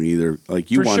too long either.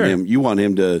 Like you For want sure.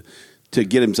 him to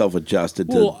get himself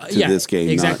adjusted to this game.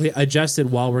 Exactly.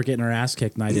 Adjusted while we're getting our ass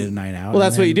kicked night in and night out. Well,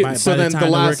 that's And what you do. By, So by then the the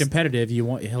time that last- we're competitive,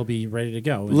 he'll be ready to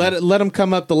go. Let him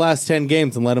come up the last 10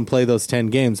 games and let him play those 10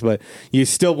 games, but you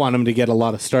still want him to get a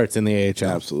lot of starts in the AHL.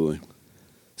 Absolutely.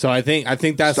 So I think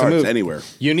that's Starts the move. anywhere.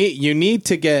 You need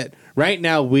to get right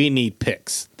now. We need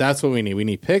picks. That's what we need. We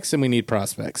need picks and we need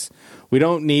prospects. We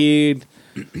don't need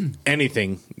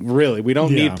anything really. We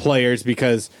don't need players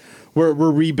because we're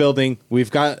rebuilding.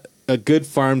 We've got a good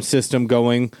farm system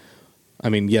going. I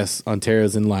mean, yes,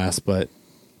 Ontario's in last, but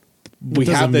we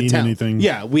doesn't have the mean talent. anything.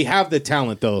 Yeah, we have the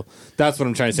talent though. That's what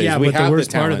I'm trying to say. yeah, is we but have the worst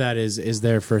the talent. part of that is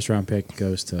their first round pick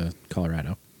goes to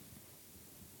Colorado.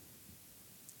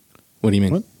 What do you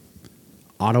mean? What?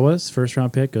 Ottawa's first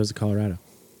round pick goes to Colorado.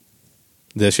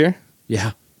 This year?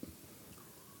 Yeah.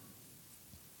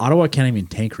 Ottawa can't even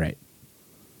tank right.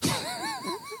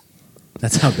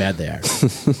 That's how bad they are.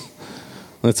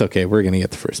 That's okay. We're gonna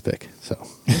get the first pick. So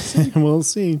We'll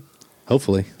see.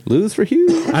 hopefully lose for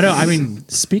Hughes. I know. I mean,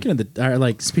 speaking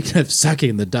of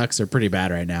sucking, the Ducks are pretty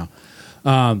bad right now.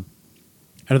 Out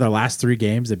of their last 3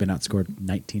 games, they've been outscored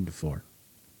 19-4.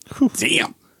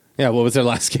 Damn. Yeah. What was their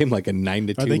last game? Like a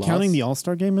 9-2. Are they loss? counting the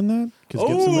All-Star game in that?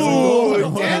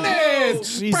 Oh,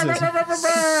 Dennis! Jesus.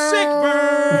 Sick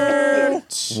bird!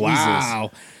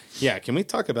 Wow. Yeah. Can we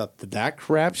talk about that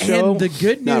crap show? And the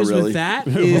good Not news really. with that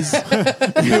is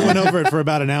We went over it for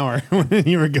about an hour when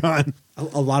you were gone.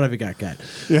 a lot of it got cut.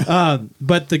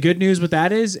 But the good news with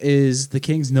that is the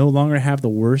Kings no longer have the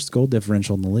worst goal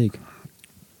differential in the league.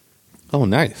 Oh,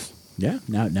 nice. Yeah,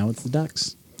 now it's the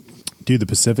Ducks. Dude, the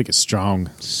Pacific is strong.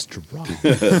 Strong.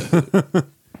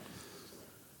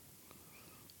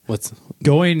 What's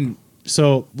Going.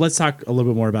 So let's talk a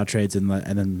little bit more about trades, and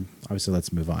then obviously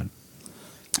let's move on.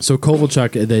 So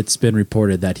Kovalchuk, it's been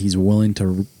reported that he's willing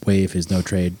to waive his no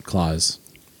trade clause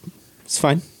it's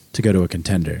fine. to go to a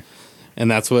contender. And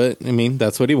that's what I mean.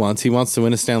 That's what he wants. He wants to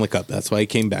win a Stanley Cup. That's why he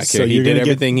came back So here. He you're did gonna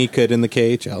get- everything he could in the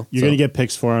KHL. You're going to get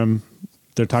picks for him.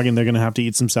 They're talking they're going to have to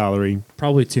eat some salary.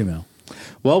 Probably $2 million.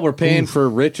 Well, we're paying for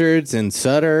Richards and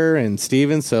Sutter and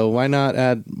Stevens, so why not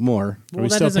add more? Are we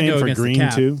that still doesn't paying go for against the Green,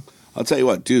 cap. too? I'll tell you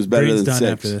what, 2's better Green's than done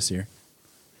 6. after this year.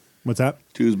 What's that?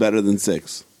 2's better than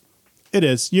 6. It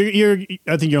is. I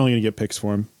think you're only going to get picks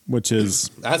for him, which is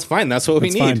That's fine. That's what we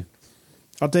that's need. fine.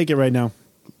 I'll take it right now.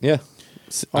 Yeah.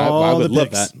 I All would the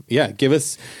love picks. that. Yeah, give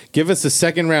us a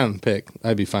second round pick.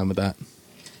 I'd be fine with that.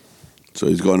 So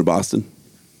he's going to Boston.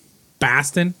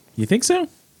 Boston? You think so?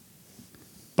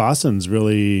 Boston's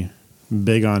really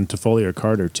big on Toffoli or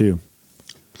Carter, too.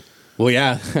 Well,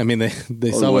 yeah. I mean, they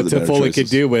saw one what of the better Toffoli could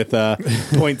choices. do with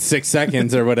 0.6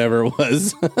 seconds or whatever it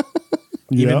was.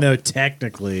 Even Yep. though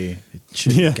technically it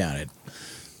shouldn't Yeah. have counted.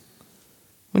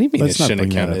 What do you mean Let's it not shouldn't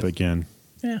bring have that up counted? again.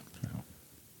 Yeah, no,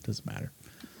 doesn't matter.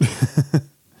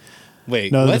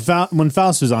 Wait, No, what? when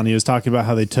Faust was on, he was talking about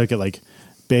how they took it like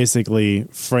basically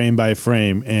frame by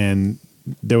frame, and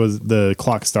the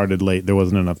clock started late. There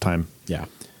wasn't enough time. Yeah.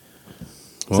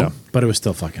 So But it was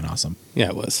still fucking awesome. Yeah,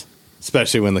 it was.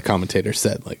 Especially when the commentator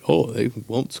said, like, oh, they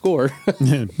won't score.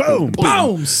 boom.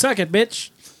 Boom! Suck it, bitch.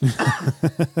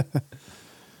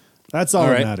 That's all All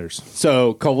that right. matters.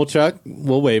 So Kovalchuk,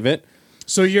 we'll waive it.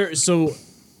 So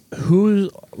who?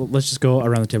 Let's just go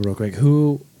around the table real quick.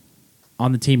 Who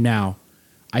on the team now,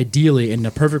 ideally in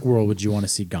a perfect world, would you want to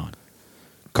see gone,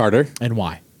 Carter, and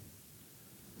why?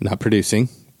 not producing.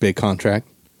 Big contract.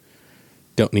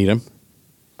 Don't need him.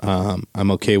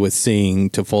 I'm okay with seeing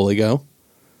Toffoli go.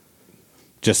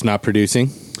 Just not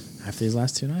producing. After these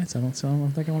last 2 nights, I don't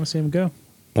think I want to see him go.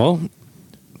 Well,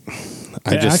 I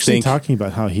They're just actually think talking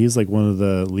about how he's like one of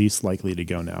the least likely to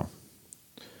go now,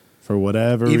 for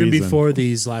whatever Even reason. before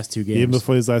these last 2 games. Even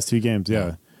before these last 2 games,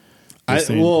 yeah. They're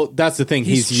saying- well, that's the thing.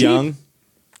 He's He's cheap. young.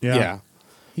 yeah.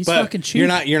 He's But fucking cheap. you're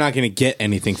not going to get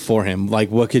anything for him.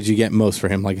 Like, what could you get most for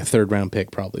him? Like a 3rd round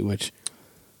pick, probably. Which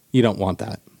you don't want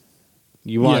that.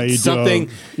 You want you something.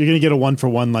 you're going to get a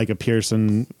 1-for-1 like a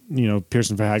Pearson,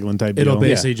 Pearson for Hagelin type It'll deal.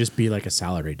 basically just be like a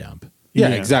salary dump. Yeah,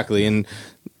 Yeah. exactly. And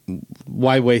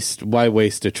why waste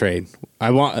a trade?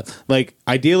 I want, like,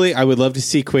 ideally, I would love to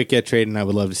see Quick get traded, and I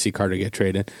would love to see Carter get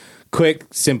traded. Quick,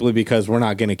 simply because we're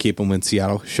not going to keep him when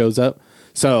Seattle shows up.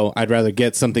 So I'd rather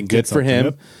get something good for something, him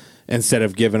yep. instead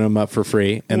of giving him up for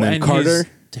free. And Well, then Carter.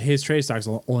 his trade stock's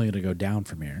only going to go down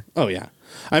from here. Oh, yeah.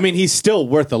 I mean, he's still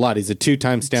worth a lot. He's a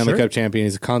 2-time Stanley Sure. Cup champion.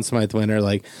 He's a Conn Smythe winner.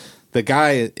 Like, the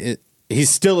guy, he's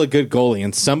still a good goalie.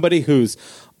 And somebody who's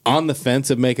on the fence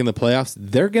of making the playoffs,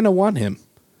 they're going to want him.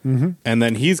 Mm-hmm. And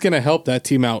then he's going to help that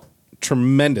team out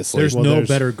tremendously. There's Well, no there's-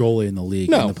 better goalie in the league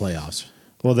No. in the playoffs.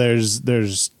 Well,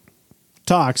 there's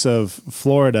talks of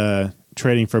Florida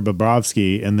trading for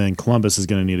Bobrovsky, and then Columbus is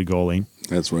going to need a goalie.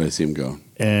 That's where I see him go.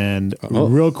 And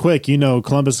real quick,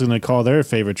 Columbus is going to call their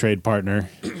favorite trade partner.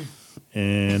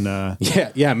 And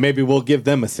Yeah, maybe we'll give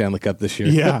them a Stanley Cup this year.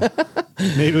 yeah,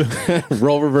 maybe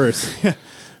Roll reverse.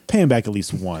 pay him back at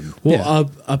least one.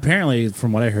 Well, apparently,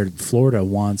 from what I heard, Florida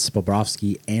wants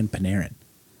Bobrovsky and Panarin.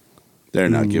 They're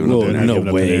not giving Whoa, up. not no giving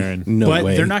up way. Panarin. No but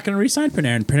way. they're not going to re-sign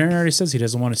Panarin. Panarin already says he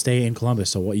doesn't want to stay in Columbus,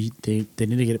 so they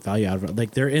need to get value out of it.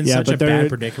 Like, they're in Yeah, such but a they're- bad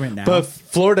predicament now. But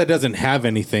Florida doesn't have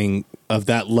anything of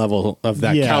that level, of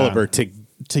that Yeah. caliber to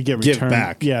To get give return.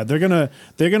 back. Yeah, they're gonna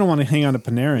want to hang on to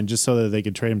Panarin just so that they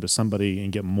could trade him to somebody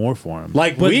and get more for him.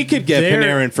 Like, But we could get they're-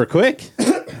 Panarin for Quick.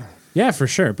 yeah, for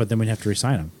sure. But then we'd have to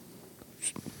re-sign him.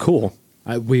 Cool.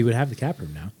 We would have the cap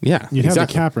room now. Yeah, You'd exactly. have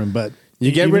the cap room, but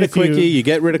You get even rid of if you- Quickie, you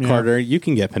get rid of Yeah. Carter, you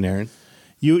can get Panarin.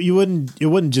 You wouldn't. It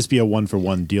wouldn't just be a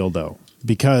 1-for-1 deal though,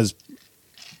 because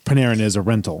Panarin is a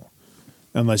rental,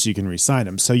 unless you can re-sign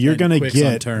him. So you're And gonna Quick's on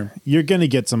get term. you're gonna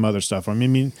get some other stuff. I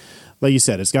mean, like you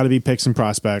said, it's got to be picks and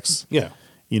prospects. Yeah.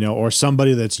 Or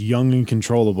somebody that's young and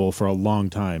controllable for a long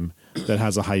time that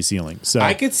has a high ceiling. So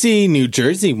I could see New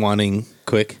Jersey wanting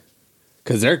Quick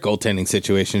because their goaltending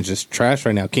situation is just trash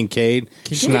right now. Kincaid,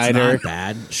 Schneider. not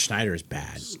bad. Schneider's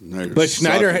bad. But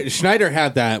Schneider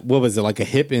had that, what was it, like a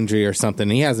hip injury or something.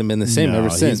 He hasn't been the same No, ever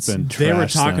he's since. been They were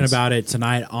trash talking since. about it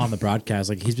tonight on the broadcast.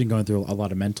 Like, he's been going through a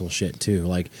lot of mental shit too.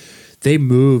 Like, they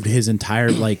moved his entire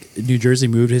New Jersey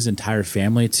moved his entire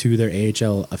family to their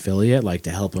AHL affiliate, like, to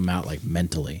help him out, like,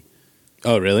 mentally.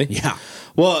 Oh, really? Yeah.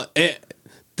 Well,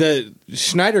 the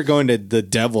Schneider going to the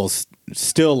Devils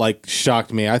still, like,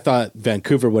 shocked me. I thought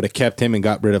Vancouver would have kept him and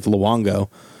got rid of Luongo.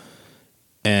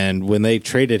 And when they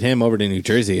traded him over to New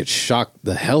Jersey, it shocked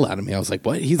the hell out of me. I was like,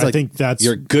 what? He's I like, think that's-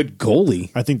 you're a good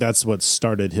goalie. I think that's what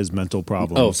started his mental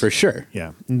problems. Oh, for sure.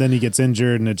 Yeah, and then he gets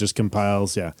injured, and it just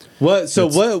compiles. Yeah.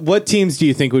 What teams do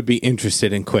you think would be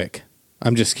interested in Quick?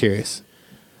 I'm just curious.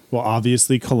 Well,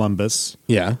 obviously Columbus.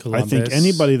 Yeah. I think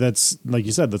anybody that's, like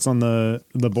you said, that's on the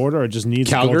border or just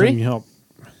needs Calgary? goaltending help.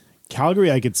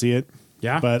 Calgary, I could see it.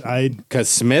 Yeah. But Because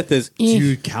Smith is...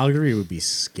 Dude, Calgary would be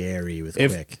scary with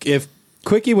Quick. If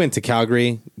Quickie went to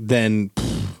Calgary, then...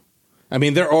 I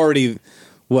mean, they're already,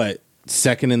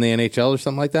 second in the NHL or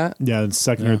something like that? Yeah, it's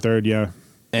second or third, yeah.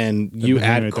 And you beginning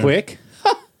add right there. Quick?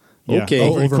 Yeah. Okay.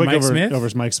 Over Quick Mike Smith? Over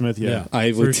Mike Smith, yeah.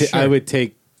 I would For sure. I would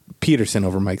take Peterson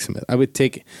over Mike Smith. I would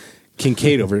take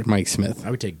Kincaid over Mike Smith.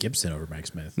 I would take Gibson over Mike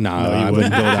Smith. No, I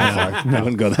wouldn't go that far. I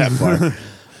wouldn't go that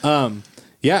far.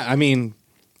 Yeah, I mean,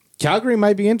 Calgary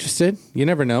might be interested. You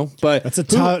never know. But That's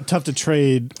tough to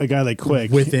trade a guy like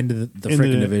Quick Within the in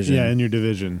freaking division. Yeah, in your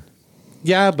division.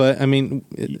 yeah, but I mean,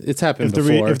 it's happened If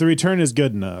before. the return is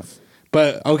good enough.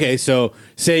 But okay, so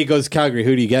say he goes to Calgary,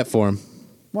 who do you get for him?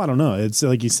 Well, I don't know. It's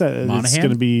like you said, it's Monahan?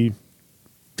 going to be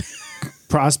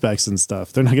prospects and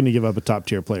stuff. They're not going to give up a top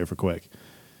tier player for Quick.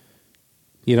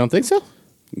 You don't think so?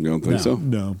 You don't think so?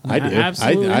 No. I do.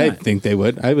 Absolutely I not. think they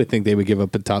would. I would think they would give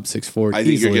up a top 6 forward. I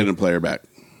think easily. you're getting a player back,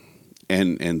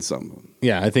 and some.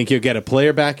 Yeah, I think you'll get a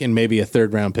player back and maybe a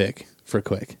 3rd round pick for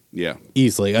Quick. Yeah.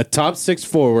 Easily. A top 6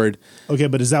 forward. Okay,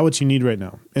 but is that what you need right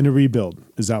now in a rebuild?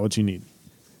 Is that what you need?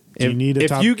 Do you need a if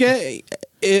top? you get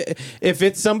if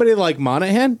it's somebody like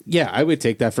Monahan, yeah, I would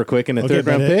take that for Quick and a Okay, 3rd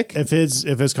round but pick.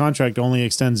 if his contract only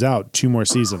extends out 2 more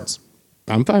seasons,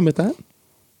 I'm fine with that.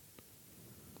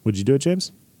 would you do it,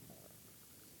 James?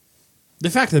 The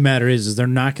fact of the matter is they're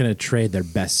not going to trade their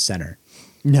best center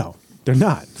No, they're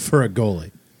not. for a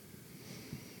goalie.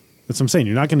 That's what I'm saying.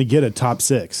 You're not going to get a top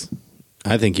 6.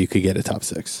 I think you could get a top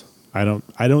 6. I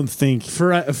don't think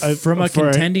From a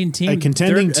for contending team, a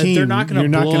contending they're team, not going you're to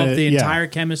not blow gonna- up the yeah. entire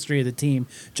chemistry of the team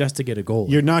just to get a goalie.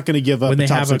 You're not going to give up when they a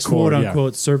top have a 6 forward, quote yeah.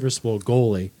 unquote serviceable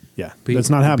goalie. Yeah, that's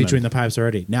not happening. between the pipes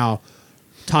already. Now,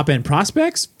 top end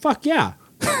prospects, fuck yeah.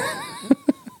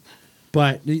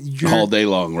 But you're, All day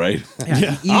long, right?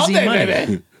 yeah, easy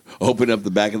money. Open up the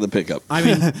back of the pickup. I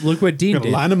mean, look what Dean Gonna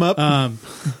did. line them up.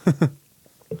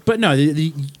 But no,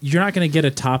 you're not going to get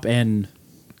a top end,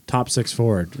 top 6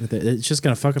 forward. It's just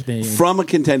going to fuck up the. From a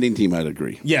contending team, I'd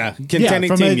agree. Yeah, yeah, contending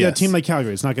from team. a Yes. team like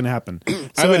Calgary, it's not going to happen.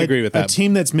 I would agree with A that.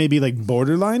 team that's maybe like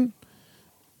borderline,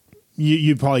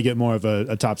 you'd probably get more of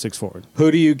a top 6 forward.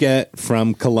 Who do you get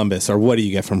from Columbus, or what do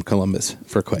you get from Columbus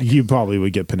for Quick? You probably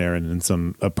would get Panarin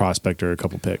and a prospect or a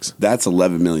couple picks. That's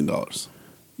 $11 million.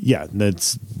 Yeah,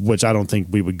 that's which I don't think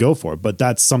we would go for, but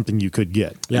that's something you could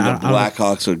get. Yeah, And the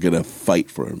Blackhawks are going to fight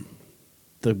for him.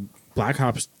 the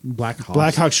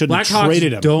Blackhawks shouldn't have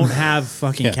traded him. Don't have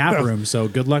fucking Yeah. cap room, so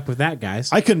good luck with that,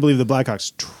 guys. I couldn't believe the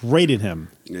Blackhawks traded him.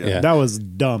 Yeah. That was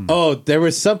dumb. Oh, there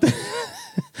was something.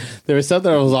 There was something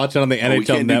I was watching on the Oh, we NHL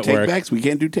can't do Network. take-backs? We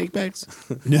can't do take-backs?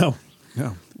 No,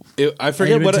 I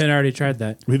forget what Edmonton already tried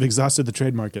that. we've exhausted the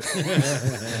trade market.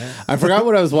 I forgot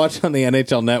what I was watching on the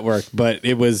NHL Network, but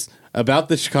it was about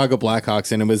the Chicago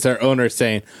Blackhawks, and it was their owner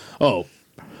saying, "Oh,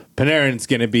 Panarin's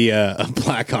going to be a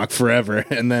Blackhawk forever,"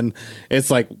 and then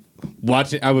it's like.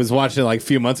 I was watching it like a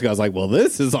few months ago. I was like, "Well,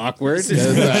 this is awkward." 'Cause,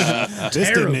 This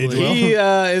didn't age well. he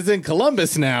is in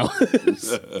Columbus now,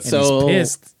 so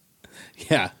He's pissed.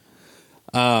 yeah.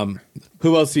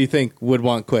 Who else do you think would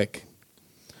want Quick?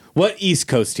 What East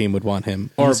Coast team would want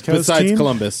him, or East Coast besides team?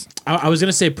 Columbus? I was going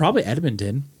to say probably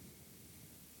Edmonton.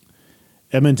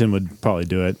 Edmonton would probably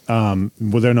do it. Well,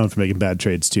 they're known for making bad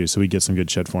trades too, so we get some good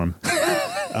shit for him.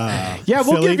 Yeah,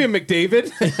 we'll Philly? give you McDavid.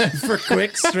 For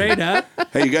Quick, straight up.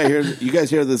 Hey, you guys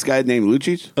hear this guy named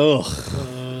Lucic?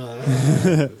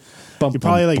 You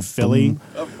probably like Philly.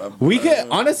 We could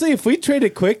honestly, if we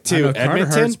traded Quick I to know, Carter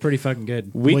Edmonton, Hart's pretty fucking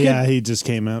good. we Well, could. yeah, he just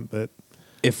came out, but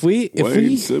If we,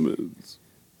 Wayne Simmons.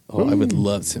 oh, I would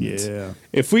love Simmons. yeah.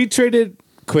 If we traded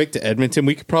Quick to Edmonton,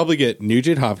 we could probably get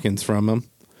Nugent Hopkins from him.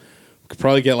 We could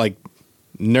probably get like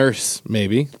Nurse,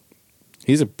 maybe.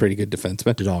 He's a pretty good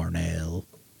defenseman. Darnell.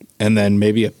 And then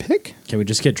maybe a pick. Can we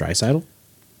just get Draisaitl?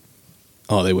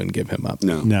 Oh, they wouldn't give him up.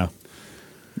 No.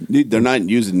 They're not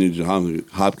using Nugent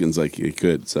Hopkins like you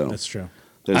could, so That's true.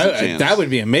 there's a chance. That would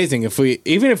be amazing if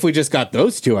even if we just got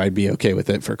those two. I'd be okay with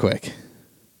it for Quick.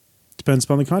 Depends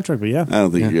upon the contract, but yeah. I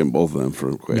don't think you're getting both of them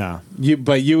for quick. Nah.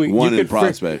 But you One in could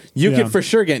prospect. you Yeah. could for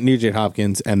sure get Nugent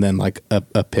Hopkins and then like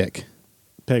a pick.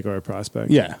 Pick or a prospect.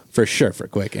 Yeah, for sure for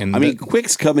Quick. And I mean,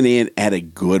 Quick's coming in at a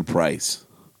good price.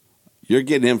 You're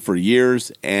getting him for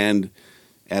years and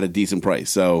at a decent price.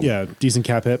 So Yeah, decent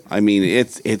cap hit. I mean,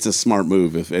 it's a smart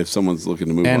move if someone's looking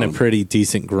to move and on. a pretty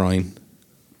decent groin.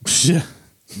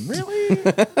 Really?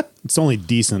 It's only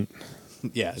decent.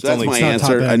 Yeah, it's So that's only my not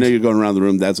answer. top I end. know you're going around the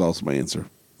room. That's also my answer.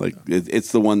 Like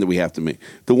it's the one that we have to make.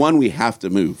 The one we have to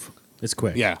move. It's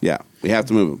Quick. yeah. Yeah, we have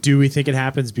to move him. Do we think it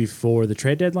happens before the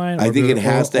trade deadline? I think it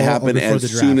has to happen before as the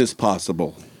soon draft? as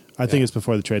possible. I think it's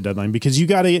before the trade deadline because you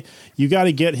got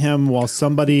to get him while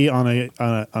somebody on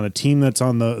a team that's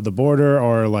on the border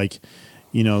or like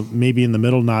maybe in the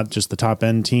middle, not just the top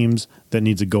end teams that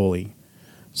needs a goalie.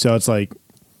 So it's like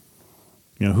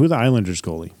who are the Islanders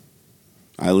goalie?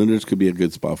 Islanders could be a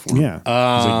good spot for him. Yeah,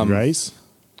 is it Grice?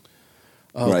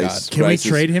 Oh Grice. God. Can we Grice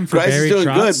is- trade him for Grice Barry is doing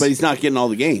Trotz? good, but he's not getting all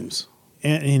the games.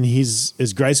 And is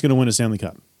Grice going to win a Stanley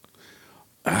Cup?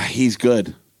 He's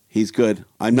good. He's good.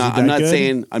 I'm not that good?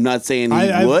 saying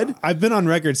he would. I've been on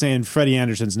record saying Freddie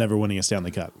Anderson's never winning a Stanley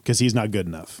Cup because he's not good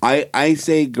enough. I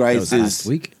say That Grice was last is.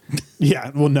 week.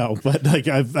 Yeah, well, no, but like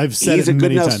I've said He's it a good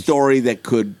many enough times. story that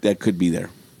could be there.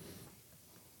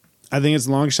 I think it's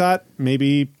a long shot.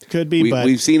 Maybe could be, but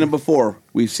we've seen him before.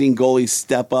 We've seen goalies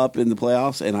step up in the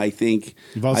playoffs, and I think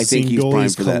you've also I think seen he's primed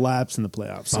goalies for that. collapse in the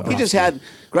playoffs. So. He just had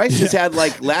Grice just had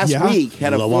like last week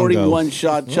had a Luongo.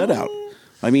 41-shot shutout.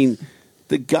 I mean,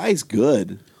 the guy's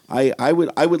good. I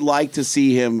would like to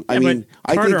see him. I mean,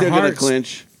 I think they're going to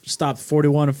clinch. Stopped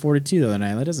 41 of 42 the other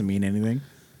night. That doesn't mean anything.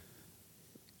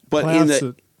 But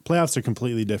playoffs are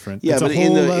completely different. Yeah, it's but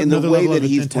in the way that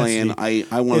he's playing, I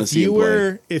want to see him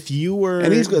play. If you were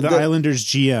the Islanders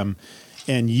GM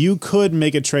and you could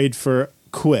make a trade for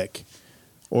Quick,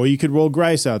 or you could roll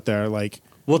Grice out there, like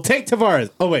we'll take Tavares.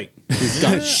 Oh wait, he's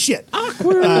gone. Shit.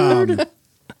 Awkward.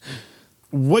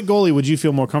 What goalie would you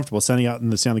feel more comfortable sending out in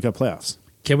the Stanley Cup playoffs?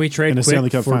 Can we trade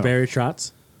Quick for final? Barry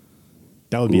Trotz?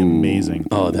 That would be amazing.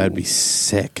 Oh, that'd be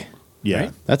sick. Yeah,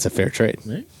 right? That's a fair trade.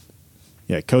 Right?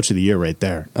 Yeah, coach of the year right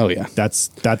there. Oh yeah, that's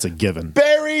a given.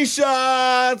 Berry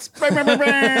shots. Does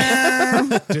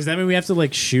that mean we have to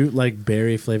like shoot like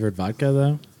berry flavored vodka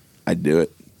though? I'd do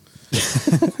it.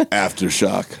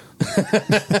 Aftershock.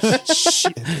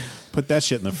 Shit. Put that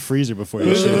shit in the freezer before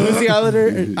you shoot. Who's the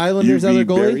Islanders' other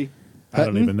goalie? Berry? I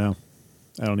don't even know.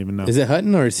 Is it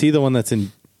Hutton or is he the one that's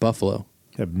in Buffalo?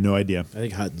 I have no idea. I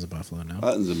think Hutton's a Buffalo now.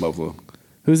 Hutton's in Buffalo.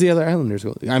 Who's the other Islanders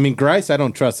goalie? I mean, Grice, I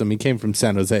don't trust him. He came from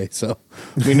San Jose, so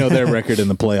we know their record in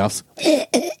the playoffs.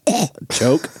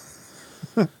 Choke.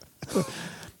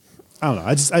 I don't know.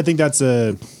 I think I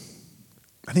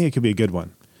think it could be a good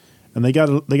one. And they got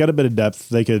a bit of depth.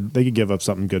 They could give up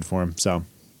something good for him. So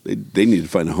they need to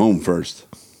find a home first.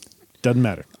 Doesn't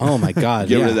matter. Oh my God!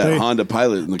 Get rid of that Honda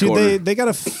Pilot in the corner. They got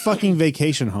a fucking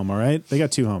vacation home. All right, they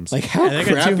got 2 homes. Like how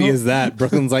crappy is that?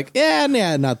 Brooklyn's like, yeah,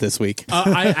 not this week.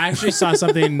 I actually saw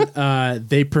something.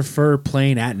 They prefer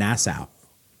playing at Nassau,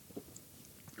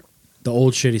 the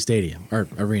old shitty stadium or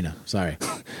arena. Sorry,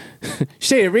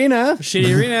 shitty arena.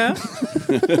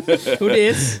 Who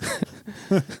dis?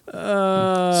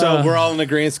 So we're all in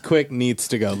agreement. Quick needs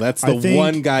to go. That's the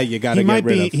one guy you got to get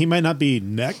rid of. He might not be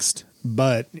next,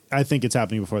 but I think it's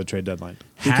happening before the trade deadline.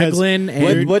 Hagelin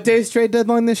and what day's trade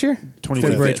dedeadline this year? 25th.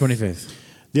 February 25th.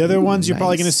 The other ones you're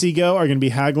probably going to see go are going to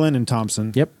be Hagelin and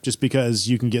Thompson. Yep. Just because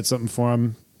you can get something for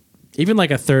them. Even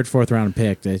like a 3rd, 4th round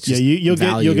pick. It's just you'll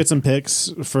get some picks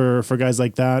for guys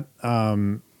like that.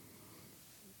 Do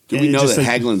we know that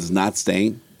Hagelin's not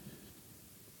staying?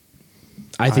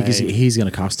 I think he's going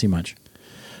to cost too much.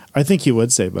 I think he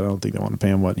would stay, but I don't think they want to pay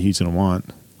him what he's going to want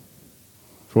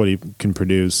for what he can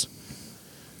produce.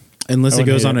 Unless it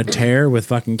goes on a tear with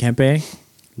fucking Kempe,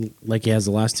 like he has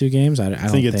the last 2 games. I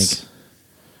think it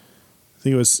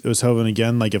was Hoven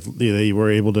again. Like if they were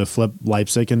able to flip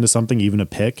Leipzig into something, even a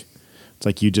pick. It's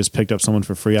like you just picked up someone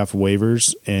for free off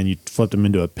waivers and you flipped them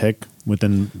into a pick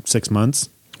within 6 months.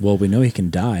 Well, we know he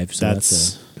can dive, so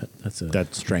that's a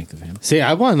strength of him. See,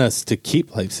 I want us to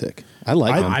keep Leipzig. I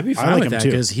like him. I'd be fine with that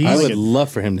because I would love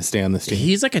for him to stay on this team.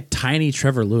 He's like a tiny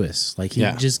Trevor Lewis. Like he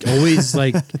just always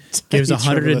like gives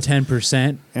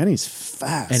 110%, and he's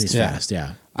fast.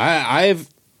 Yeah.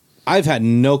 I've had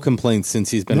no complaints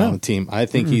since he's been on the team. I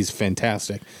think he's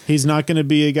fantastic. He's not going to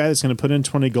be a guy that's going to put in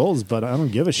 20 goals, but I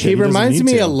don't give a shit. He reminds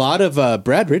me a lot of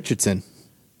Brad Richardson.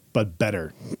 But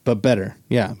better.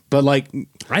 Yeah. But like,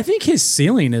 I think his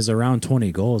ceiling is around 20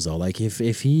 goals though. Like if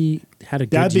he had a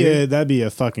good year, that'd be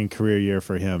a fucking career year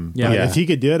for him. Yeah. If he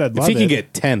could do it, I'd love it. If he can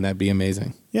get 10, that'd be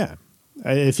amazing. Yeah.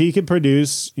 If he could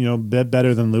produce,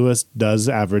 better than Lewis does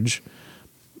average,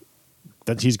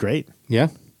 he's great. Yeah.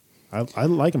 I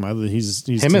like him. He's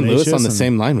him and Lewis on the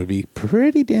same line would be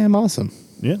pretty damn awesome.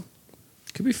 Yeah.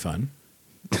 Could be fun.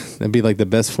 That'd be like the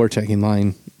best forechecking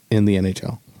line in the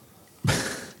NHL.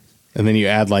 And then you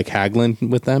add like Hagelin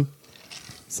with them.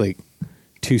 It's like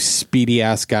 2 speedy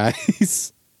ass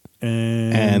guys.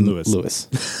 And Lewis.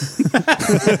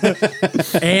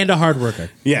 And a hard worker.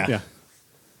 Yeah.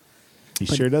 He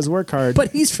sure does work hard.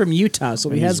 But he's from Utah, so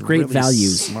he has great really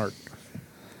values. Smart.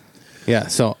 Yeah,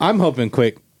 so I'm hoping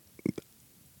Quick.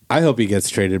 I hope he gets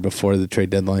traded before the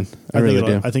trade deadline. I really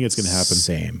do. I think it's going to happen.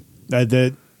 Same.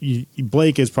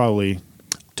 Blake is probably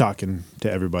talking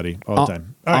to everybody all the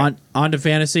time. All right. On to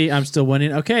fantasy. I'm still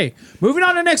winning. Okay, moving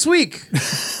on to next week.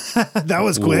 That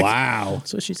was quick. Wow.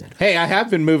 That's what she said. Hey, I have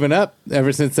been moving up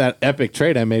ever since that epic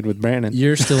trade I made with Brandon.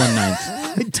 You're still in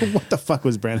 9th. What the fuck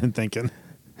was Brandon thinking?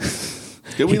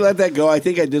 Did we let that go? I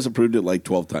think I disapproved it like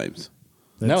 12 times.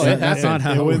 That's not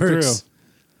how it went works. through.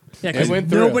 Yeah, because went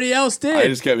through. nobody else did. I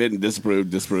just kept hitting disapprove.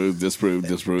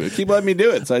 Keep letting me do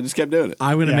it, so I just kept doing it.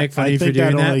 I'm going to make fun of you for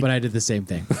doing that, but I did the same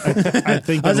thing. I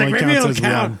think I was that like, only maybe counts it'll as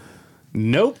count. one.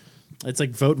 Nope. It's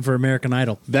like voting for American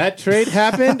Idol. That trade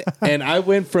happened, and I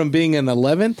went from being in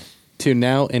 11th to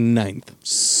now in 9th.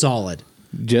 Solid.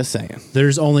 Just saying.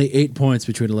 There's only 8 points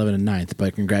between 11 and 9th,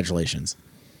 but congratulations.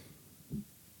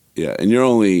 Yeah, and you're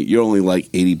only like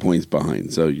 80 points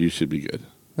behind, so you should be good.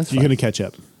 That's You're fine. going to catch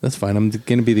up. That's fine. I'm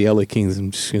going to be the LA Kings.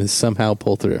 I'm just going to somehow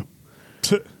pull through.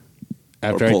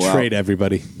 After I pull out. trade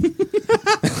everybody.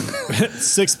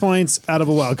 6 points out of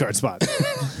a wild card spot.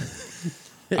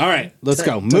 All right, let's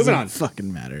go. Moving Doesn't on.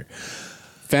 fucking matter.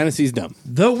 Fantasy's dumb.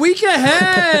 The week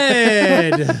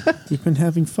ahead. We've been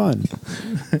having fun.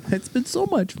 It's been so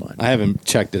much fun. I haven't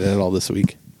checked it at all this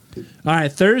week. All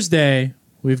right, Thursday,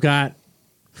 we've got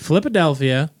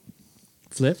Flipadelphia.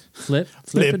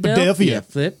 Flipadelphia.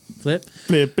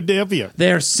 Philadelphia.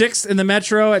 They are 6th in the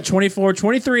Metro at 24,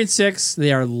 23 and 6.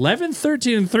 They are 11,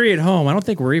 13 and 3 at home. I don't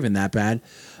think we're even that bad.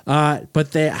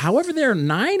 But however, they're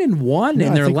 9 and 1 No,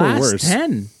 in I their think we're last worse.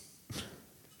 10.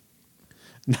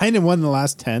 9 and 1 in the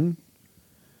last 10.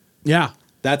 Yeah.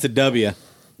 That's a W.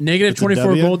 Negative It's a 24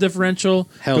 W? goal differential.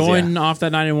 Hells Going yeah. off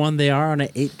that 9 and 1, they are on an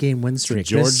 8-game win streak.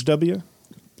 George W.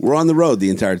 We're on the road the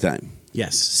entire time.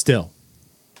 Yes, still.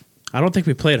 I don't think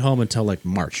we play at home until like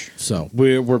March. So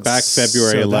We're back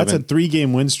February So that's a 11th.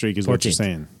 3-game win streak is what you're 14th.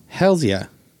 saying. Hells yeah.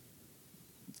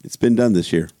 It's been done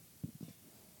this year.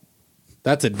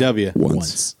 That's a W.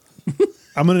 once.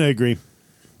 I'm going to agree.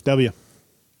 W.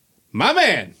 My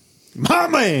man. My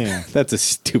man. That's a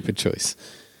stupid choice.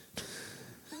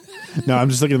 No, I'm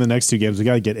just looking at the next 2 games. We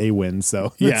got to get a win,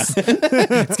 so. Yeah.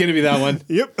 It's going to be that one.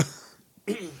 Yep.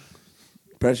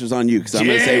 Pressure's on you because I'm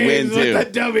going to say win James with the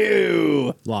too.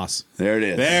 W. Loss. There it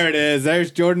is. There it is.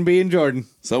 There's Jordan being Jordan.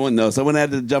 Someone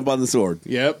had to jump on the sword.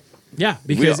 Yep. Yeah,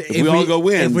 because if we all go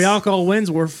wins. if we all go wins,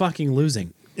 we're fucking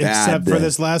losing. Except for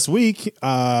this last week,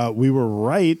 we were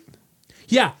right.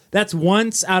 Yeah, that's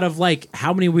once out of like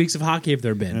how many weeks of hockey have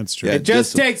there been? That's true. Yeah, It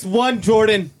just takes one,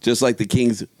 Jordan. just like the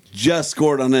Kings just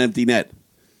scored on an empty net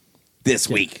this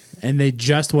week. And they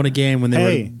just won a game when they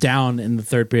Hey. were down in the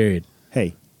third period.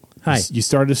 Hey. Hi. You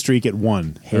started a streak at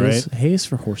 1. All right? Hay is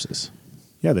for horses.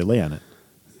 Yeah, they lay on it.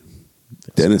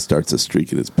 Dennis starts a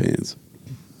streak in his pants.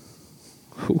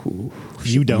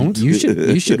 You don't?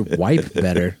 You should wipe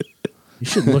better. You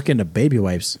should look into baby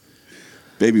wipes.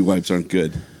 Baby wipes aren't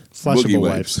good. Flushable Boogie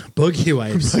wipes.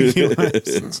 Boogie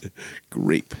wipes.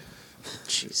 Grape.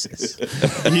 Jesus.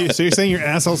 So you're saying your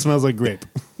asshole smells like grape?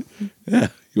 You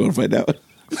want to find out?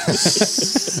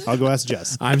 I'll go ask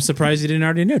Jess. I'm surprised you didn't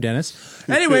already know, Dennis.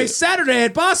 Anyway, Saturday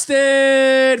at Boston,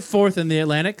 4th in the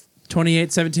Atlantic,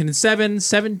 28, 17 and 7,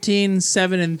 17,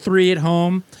 7 and 3 at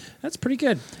home. That's pretty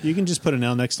good. You can just put an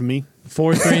L next to me.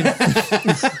 4, 3,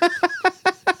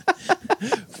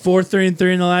 4, 3 and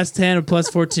 3 in the last 10, a plus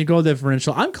 14 goal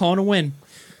differential. I'm calling a win.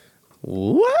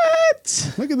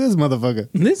 What? Look at this motherfucker.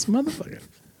 This motherfucker.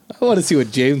 I want to see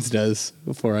what James does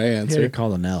before I Here answer. to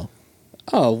call an L.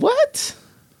 Oh, what?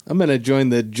 I'm going to join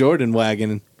the Jordan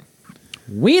wagon.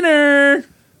 Wiener.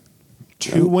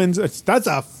 2 wins. That's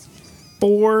a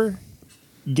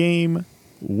 4-game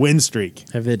win streak.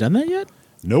 Have they done that yet?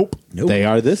 Nope. They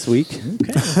are this week.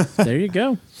 Okay. There you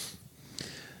go.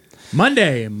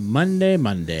 Monday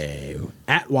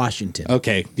at Washington.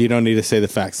 Okay, you don't need to say the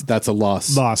facts. That's a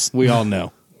loss. Loss. We all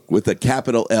know. With a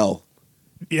capital L.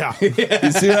 Yeah. You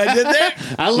see what I did there?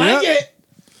 I like Yep. it.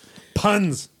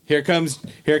 Puns. Here comes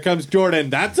Jordan.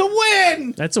 That's a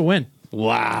win. That's a win.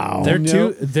 Wow. They're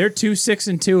no. 2 6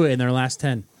 and 2 in their last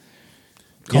 10.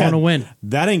 Calling Yeah, a win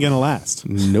That ain't going to last.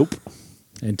 Nope.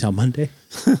 until Monday.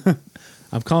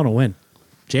 I'm calling a win.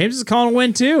 James is calling a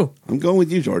win too. I'm going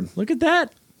with you, Jordan. Look at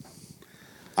that.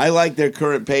 I like their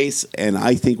current pace, and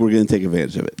I think we're going to take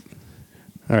advantage of it.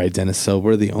 All right, Dennis. So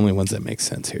we're the only ones that make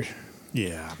sense here.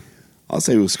 Yeah. I'll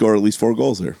say we'll score at least 4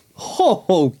 goals there.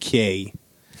 Okay.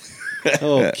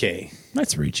 Okay.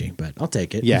 That's reaching, but I'll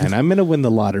take it. Yeah, and I'm going to win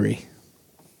the lottery.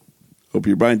 Hope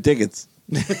you're buying tickets.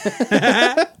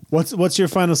 What's your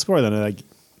final score then of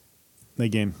that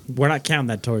game? We're not counting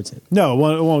that towards it. No,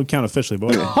 it won't count officially, but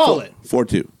whatever. Call it.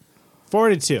 4-2.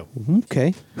 4-2.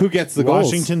 Okay. Who gets the goals?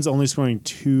 Washington's only scoring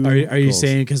 2 Are you goals.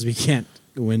 saying because we can't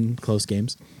win close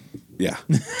games? Yeah.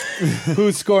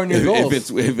 Who's scoring your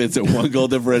goals? If it's a 1 goal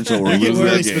differential, we're Get losing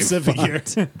really that game. specific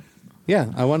here.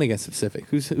 Yeah, I want to get specific.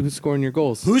 Who's scoring your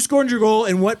goals? Who scored your goal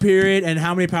in what period and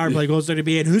how many power play goals are going to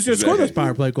be and who's going to score those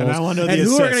power play goals And I wanna know the and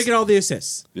who are going to assists. get all the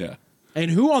assists Yeah. and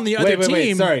who on the other Wait,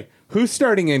 team. sorry. Who's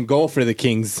starting in goal for the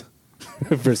Kings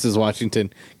versus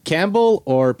Washington? Campbell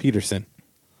or Peterson?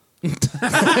 Well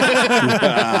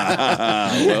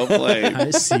played.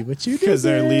 I see what you did. Because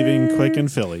they're leaving quick in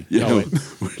Philly. Yeah,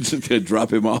 we're just going to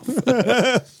drop him off.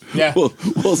 Yeah.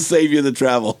 We'll save you the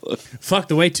travel. Fuck,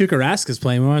 the way Tuukka Rask is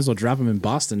playing, we might as well drop him in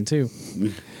Boston, too.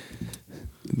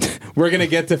 We're going to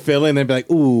get to Philly and then be like,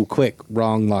 ooh, quick,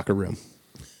 wrong locker room.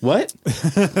 What?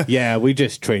 Yeah, we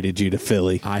just traded you to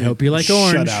Philly. I hope you like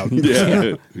orange. Shut out.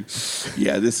 Yeah.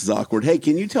 Yeah, this is awkward. Hey,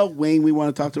 can you tell Wayne we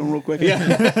want to talk to him real quick?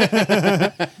 Yeah.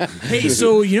 Hey,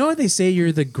 so you know what they say?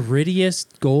 You're the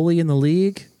grittiest goalie in the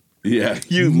league. Yeah.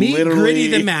 You Meet literally Gritty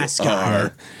the mascot.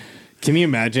 are. Can you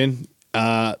imagine?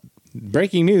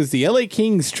 Breaking news: the LA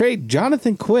Kings trade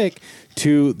Jonathan Quick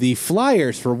to the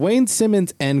Flyers for Wayne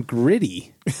Simmons and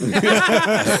Gritty.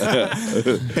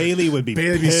 Bailey would be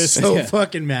pissed. So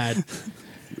fucking mad.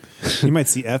 You might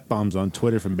see F-bombs on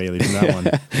Twitter from Bailey from that one.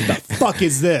 The fuck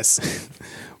is this?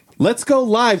 Let's go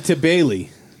live to Bailey.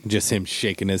 Just him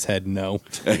shaking his head no.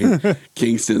 Hey,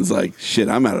 Kingston's like, shit,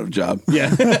 I'm out of a job.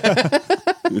 Yeah.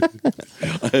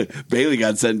 Bailey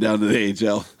got sent down to the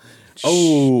AHL.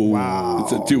 Oh, wow.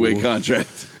 It's a two-way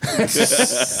contract.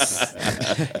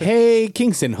 Hey,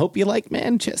 Kingston, hope you like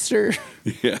Manchester.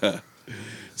 Yeah.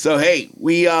 So, hey,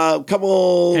 we a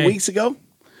couple weeks ago,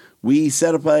 we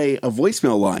set up a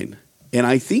voicemail line. And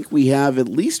I think we have at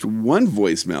least one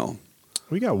voicemail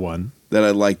We got one that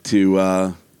I'd like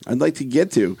to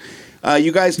get to.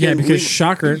 You guys can because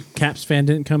shocker, Caps fan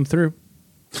didn't come through.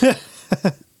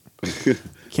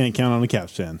 Can't count on a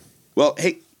Caps fan. Well,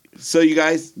 hey, so you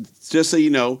guys, just so you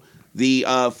know, the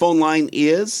phone line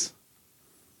is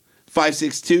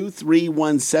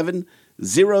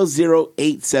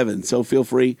 562-317-0087. So feel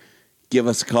free, give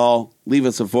us a call, leave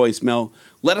us a voicemail.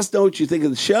 Let us know what you think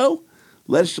of the show.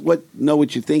 Let us know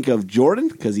what you think of Jordan,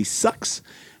 because he sucks.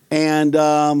 And,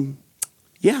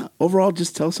 yeah, overall,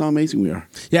 just tell us how amazing we are.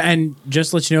 Yeah, and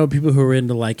just to let you know, people who are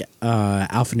into like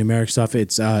alphanumeric stuff,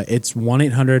 it's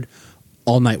 1-800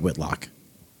 All Night Whitlock.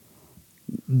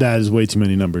 That is way too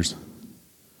many numbers.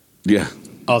 Yeah.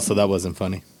 Also, that wasn't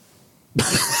funny.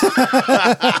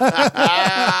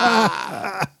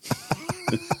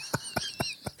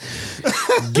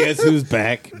 Guess who's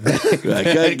back? Back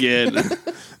again.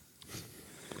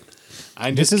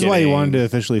 This is why he wanted to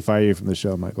officially fire you from the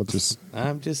show, Michael.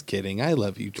 I'm just kidding. I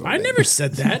love you, Jordan. I never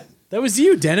said that. That was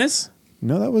you, Dennis.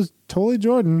 No, that was totally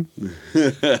Jordan.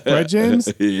 Right,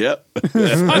 James? Yep.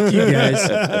 Fuck you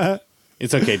guys.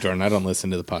 It's okay, Jordan. I don't listen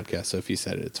to the podcast, so if you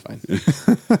said it, it's fine.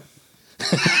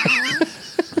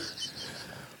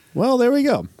 Well, there we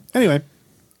go. Anyway,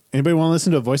 anybody want to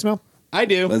listen to a voicemail? I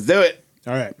do. Let's do it.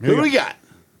 All right. Who do we got?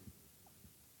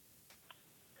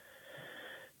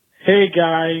 Hey,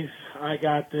 guys. I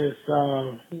got this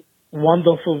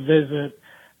wonderful visit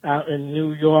out in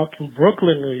New York, in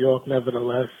Brooklyn, New York,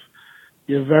 nevertheless.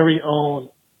 Your very own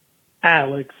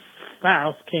Alex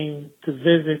Faust came to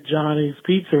visit Johnny's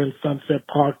Pizza in Sunset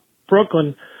Park,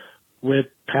 Brooklyn, with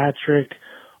Patrick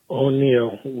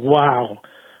O'Neill. Wow.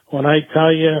 When I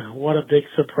tell you, what a big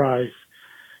surprise.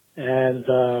 And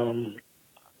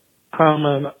I'm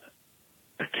a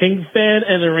Kings fan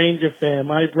and a Ranger fan.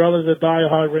 My brother's a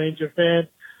diehard Ranger fan.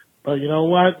 But you know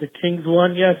what? The Kings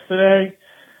won yesterday,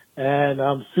 and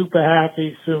I'm super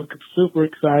happy, super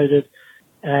excited.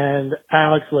 And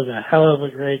Alex was a hell of a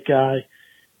great guy.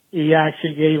 He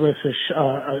actually gave us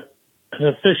an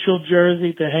official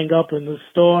jersey to hang up in the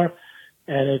store,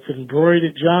 and it's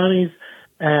embroidered Johnny's.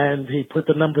 And he put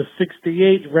the number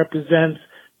 68, represents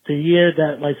the year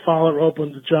that my father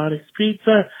opened the Johnny's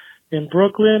Pizza in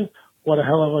Brooklyn. What a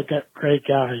hell of a great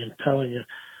guy, I'm telling you.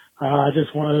 I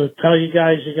just wanted to tell you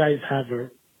guys have a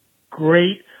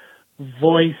great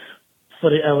voice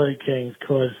for the LA Kings,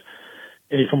 because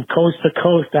from coast to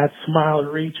coast, that smile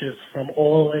reaches from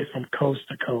all the way from coast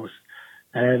to coast.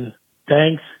 And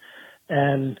thanks.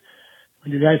 And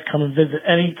when you guys come and visit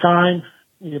anytime,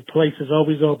 your place is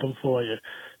always open for you.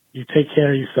 You take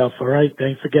care of yourself, all right?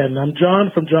 Thanks again. I'm John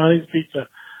from Johnny's Pizza.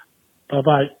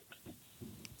 Bye-bye.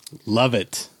 Love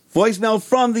it. Voicemail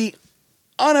from the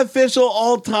unofficial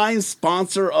all-time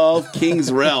sponsor of King's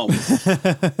Realm,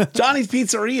 Johnny's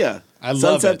Pizzeria, I love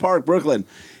Sunset it. Park, Brooklyn.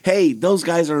 Hey, those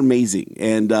guys are amazing.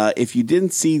 And if you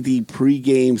didn't see the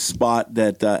pregame spot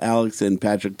that Alex and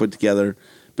Patrick put together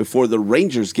before the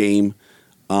Rangers game,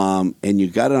 and you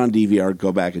got it on DVR,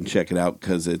 go back and check it out,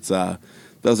 because it's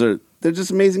they're just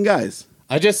amazing guys.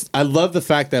 I love the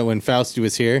fact that when Fausti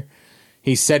was here,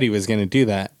 he said he was going to do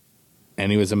that. And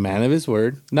he was a man of his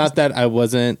word. Not that I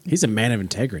wasn't. He's a man of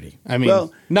integrity. I mean,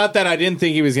 not that I didn't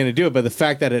think he was going to do it, but the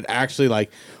fact that it actually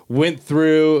like went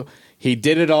through, he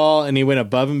did it all, and he went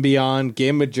above and beyond,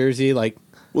 gave him a jersey. Well,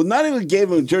 not even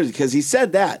gave him a jersey, because he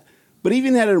said that, but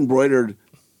even had it embroidered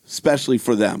specially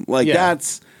for them.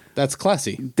 That's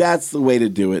classy. That's the way to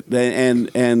do it.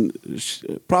 And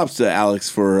props to Alex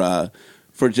for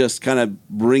just kind of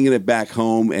bringing it back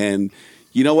home. And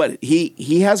you know what?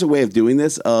 He has a way of doing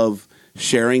this, of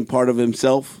sharing part of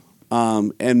himself.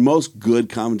 And most good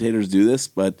commentators do this,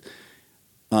 but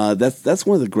That's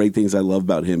one of the great things I love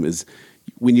about him is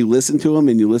when you listen to him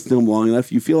and you listen to him long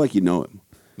enough, you feel like you know him.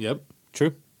 Yep,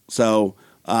 true. So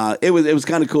it was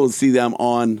kind of cool to see them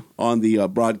on the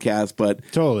broadcast. But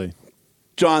Totally.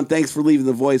 John, thanks for leaving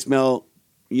the voicemail.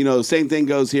 You know, same thing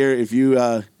goes here. If you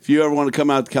ever want to come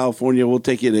out to California, we'll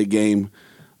take you to a game.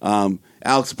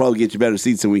 Alex will probably get you better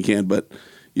seats than we can, but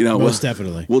you know, Most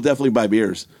definitely. we'll definitely buy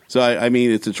beers. So I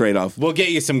mean, it's a trade off. We'll get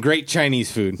you some great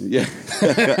Chinese food. Yeah,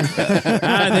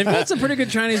 They've got some pretty good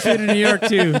Chinese food in New York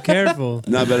too. Careful.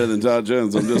 not better than Todd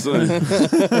Jones. I'm just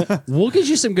saying. We'll get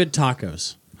you some good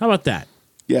tacos. How about that?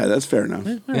 Yeah, that's fair enough.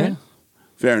 All right.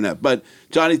 Fair enough. But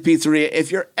Johnny's Pizzeria,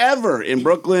 if you're ever in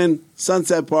Brooklyn,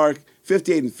 Sunset Park,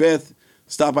 58th and 5th,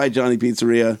 stop by Johnny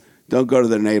Pizzeria. Don't go to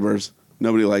their neighbors.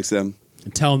 Nobody likes them.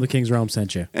 And tell them the King's Realm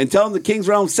sent you. And tell them the King's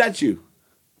Realm sent you.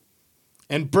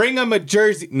 And bring them a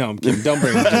jersey. No, I'm kidding. Don't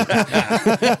bring them a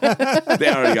jersey. They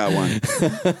already got one.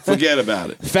 Forget about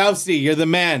it. Fausti, you're the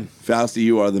man. Fausti,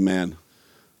 you are the man.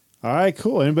 All right,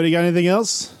 cool. Anybody got anything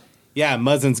else? Yeah,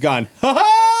 Muzzin's gone.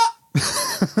 Ha-ha!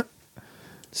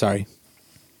 Sorry.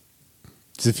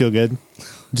 Does it feel good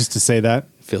just to say that?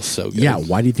 Feels so good. Yeah,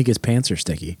 why do you think his pants are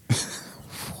sticky?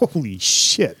 Holy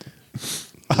shit.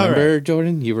 Remember,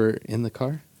 Jordan, you were in the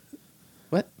car?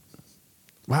 What?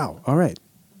 Wow. All right.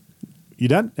 You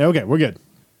done? Okay, we're good.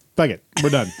 Fuck it. We're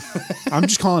done. I'm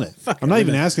just calling it. I'm not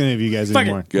even asking any of you guys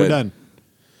anymore. Good. We're done.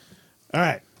 All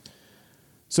right.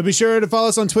 So be sure to follow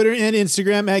us on Twitter and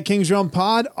Instagram at Kings Realm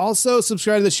Pod. Also,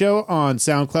 subscribe to the show on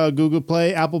SoundCloud, Google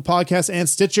Play, Apple Podcasts, and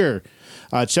Stitcher.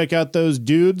 Check out those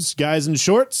dudes, guys in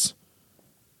shorts.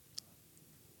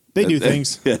 They do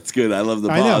things. Yeah, it's good. I love the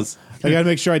I know. pause. I got to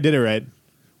make sure I did it right.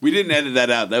 We didn't edit that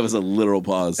out. That was a literal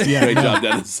pause. Yeah. Great job,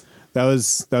 Dennis. That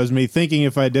was me thinking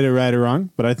if I did it right or wrong,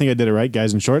 but I think I did it right.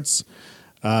 Guys in shorts,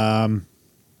 and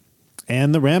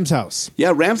the Rams house.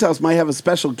 Yeah, Rams House might have a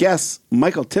special guest,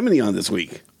 Michael Timoney, on this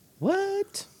week.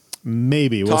 What?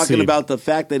 Maybe we'll Talking see. about the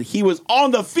fact that he was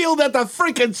on the field at the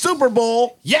freaking Super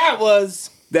Bowl. Yeah, it was.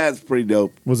 That's pretty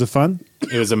dope. Was it fun?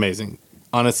 It was amazing.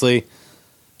 Honestly,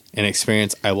 an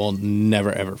experience I will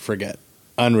never, ever forget.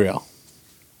 Unreal.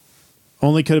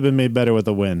 Only could have been made better with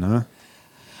a win, huh?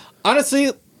 Honestly,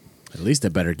 At least a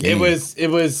better game. it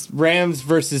was Rams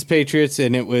versus Patriots,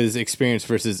 and it was experience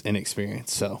versus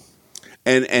inexperience. So,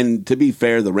 And to be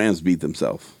fair, the Rams beat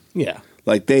themselves. yeah.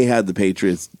 Like they had the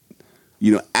Patriots,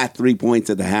 you know, at 3 points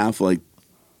at the half. Like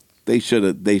they should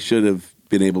have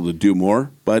been able to do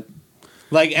more. But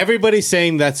Like everybody's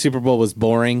saying that Super Bowl was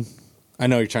boring. I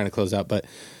know you're trying to close out, but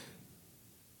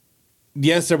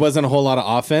yes, there wasn't a whole lot of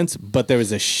offense, but there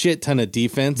was a shit ton of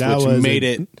defense, which made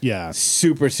it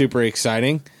super, super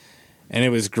exciting. And it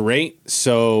was great.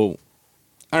 So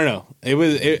I don't know.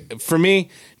 For me,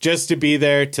 just to be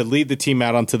there to lead the team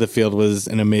out onto the field was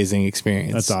an amazing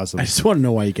experience. That's awesome. I just want to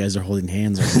know why you guys are holding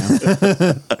hands right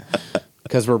now.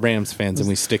 Because we're Rams fans and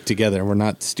we stick together. We're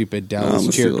not stupid Dallas I'm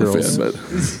a cheer Steelers girls. fan,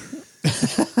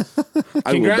 but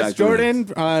Congrats,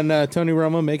 Jordan, on Tony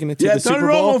Romo making it to the Super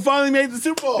Tony Bowl. Romo finally made the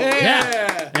Super Bowl.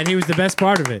 Yeah. And he was the best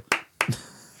part of it.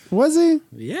 Was he?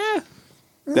 Yeah.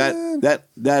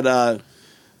 That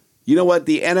you know what?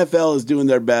 The NFL is doing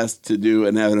their best to do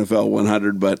an NFL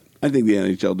 100, but I think the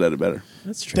NHL did it better.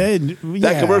 That's true.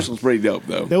 That commercial's pretty dope,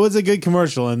 though. That was a good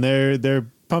commercial, and they're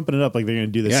pumping it up like they're going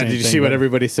to do the same Did you thing. see what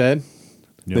everybody said?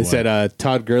 You know They what? said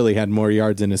Todd Gurley had more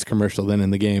yards in his commercial than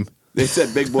in the game. They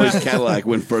said Big Boy's Cadillac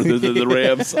went further than the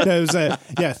Rams. That was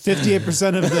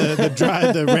 58%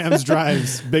 of the Rams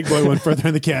drives. Big Boy went further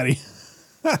in the caddy.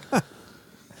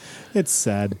 It's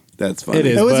sad. That's funny. It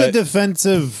is. It was a but-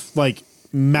 defensive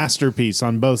masterpiece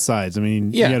on both sides. I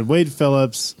mean, Yeah. you had Wade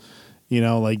Phillips. You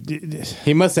know,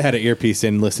 He must have had an earpiece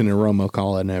in listening to Romo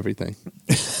call and everything.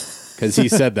 Because he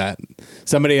said that.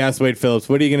 Somebody asked Wade Phillips,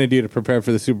 what are you going to do to prepare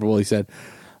for the Super Bowl? He said,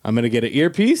 I'm going to get an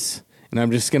earpiece, and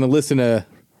I'm just going to listen to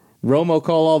Romo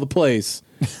call all the plays,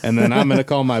 and then I'm going to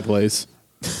call my plays.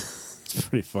 it's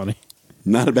pretty funny.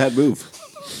 Not a bad move.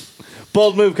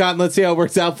 Bold move, Cotton. Let's see how it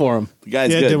works out for him. The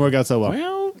guy's Yeah, it good. didn't work out so well.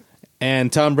 Well,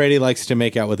 And Tom Brady likes to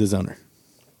make out with his owner.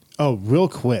 Oh, real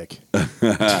quick.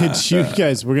 Did you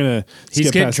guys, we're going to He's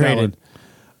skip getting past that traded.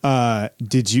 one.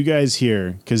 Did you guys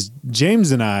hear, because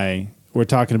James and I were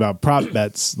talking about prop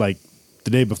bets like the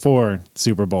day before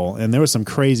Super Bowl, and there was some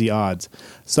crazy odds.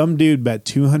 Some dude bet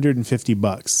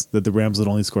 $250 that the Rams would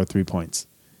only score 3 points.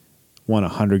 Won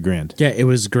 $100,000. yeah, it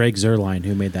was Greg Zerline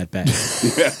who made that bet.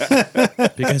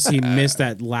 Because he missed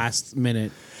that last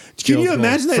minute. Can field you goal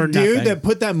imagine for that dude nothing. that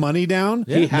put that money down?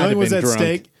 He had knowing to was been at drunk.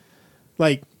 stake.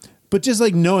 But just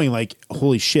knowing,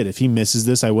 holy shit, if he misses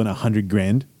this, I win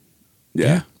 $100,000.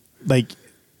 Yeah.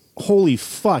 Holy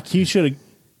fuck, he should have.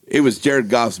 It was Jared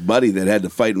Goff's buddy that had to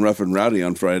fight in Rough and Rowdy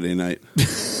on Friday night.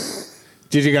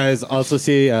 Did you guys also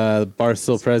see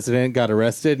Barstool president got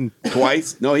arrested?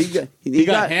 Twice? No, he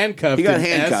got handcuffed. He got and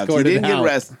handcuffed. He escorted didn't out.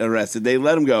 get arrested. They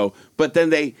let him go. But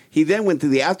then he then went to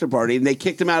the after party and they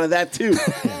kicked him out of that too.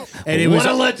 And it What was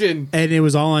a legend. And it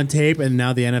was all on tape, and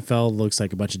now the NFL looks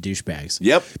like a bunch of douchebags.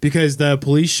 Yep. Because the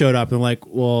police showed up and like,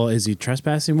 well, is he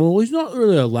trespassing? Well, he's not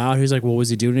really allowed. He's like, well, was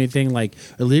he doing anything like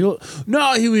illegal?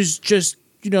 No, he was just,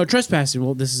 trespassing.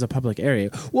 Well, this is a public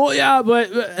area. Well, yeah,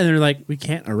 but and they're like, we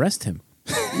can't arrest him.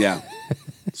 Yeah.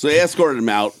 So they escorted him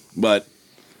out, but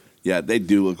yeah, they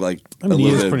do look like I mean, a he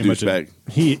little is bit of pretty much douchebag.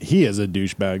 he is a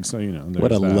douchebag. So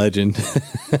What a there's that. legend.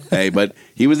 Hey, but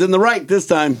he was in the right this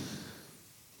time.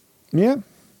 Yeah.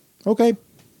 Okay.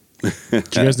 Do you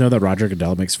guys know that Roger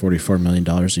Goodell makes $44 million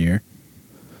a year?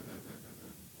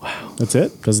 That's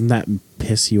it. Doesn't that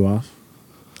piss you off?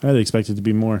 I'd expect it to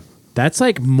be more. That's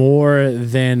like more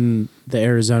than the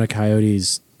Arizona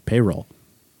Coyotes payroll.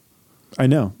 I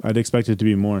know. I'd expect it to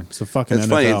be more. It's the fucking That's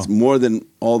NFL. funny. It's more than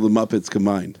all the Muppets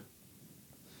combined.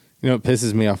 You know what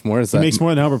pisses me off more is He that makes more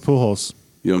than Albert Pujols.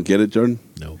 You don't get it, Jordan?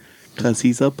 No. Because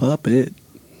he's a puppet.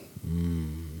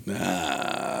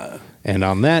 And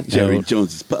on that Jerry note,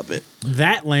 Jones's puppet.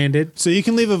 That landed. So you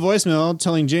can leave a voicemail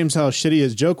telling James how shitty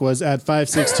his joke was at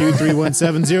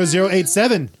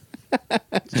 562-317-0087.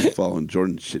 Following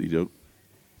Jordan's shitty joke.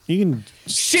 You can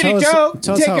Shitty joke.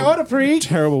 tell us Take how out a preach.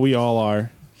 terrible we all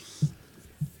are.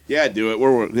 Yeah, do it.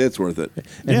 It's worth it. And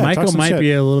Yeah, Michael talk some might shit.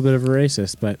 be a little bit of a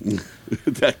racist, but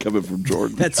That coming from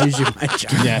Jordan. that's usually my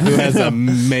job. Yeah, who has a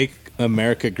Make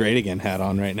America Great Again hat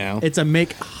on right now? It's a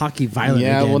make hockey violent.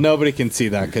 Yeah, again. well, nobody can see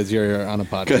that because you're on a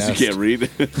podcast. Because you can't read.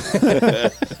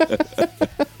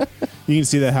 You can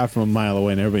see that hat from a mile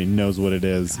away and everybody knows what it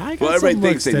is. I got Well, everybody some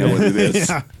thinks looks they know what today. it is.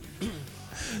 Yeah.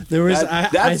 There was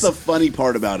That's the funny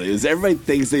part about it is everybody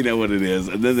thinks they know what it is,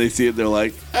 and then they see it, they're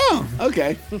like, "Oh,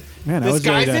 okay." Man, I This was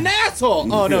ready guy's to- an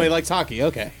asshole. Oh no, he likes hockey.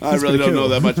 Okay. I really pretty don't know cool.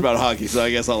 that much about hockey, so I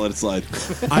guess I'll let it slide.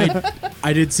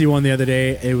 I did see one the other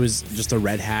day. It was just a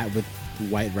red hat with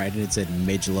white writing. It said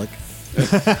 "Made you look."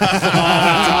 Awesome.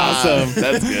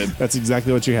 That's good. That's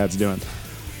exactly what your hat's doing.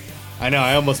 I know.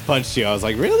 I almost punched you. I was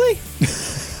like, really?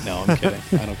 No, I'm kidding.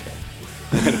 I don't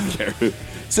care.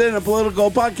 Sit in a political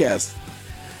podcast.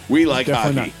 We like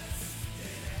Definitely hockey.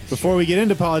 not. Before we get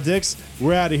into politics,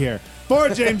 we're out of here. For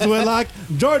James Whitlock,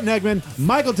 Jordan Eggman,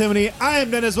 Michael Timoney, I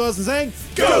am Dennis Wilson saying,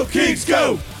 Go Kings,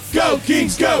 go! Go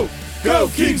Kings, go! Go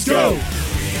Kings, go!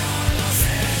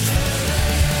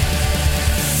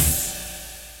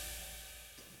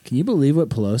 Can you believe what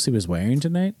Pelosi was wearing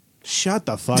tonight? shut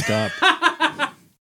the fuck up.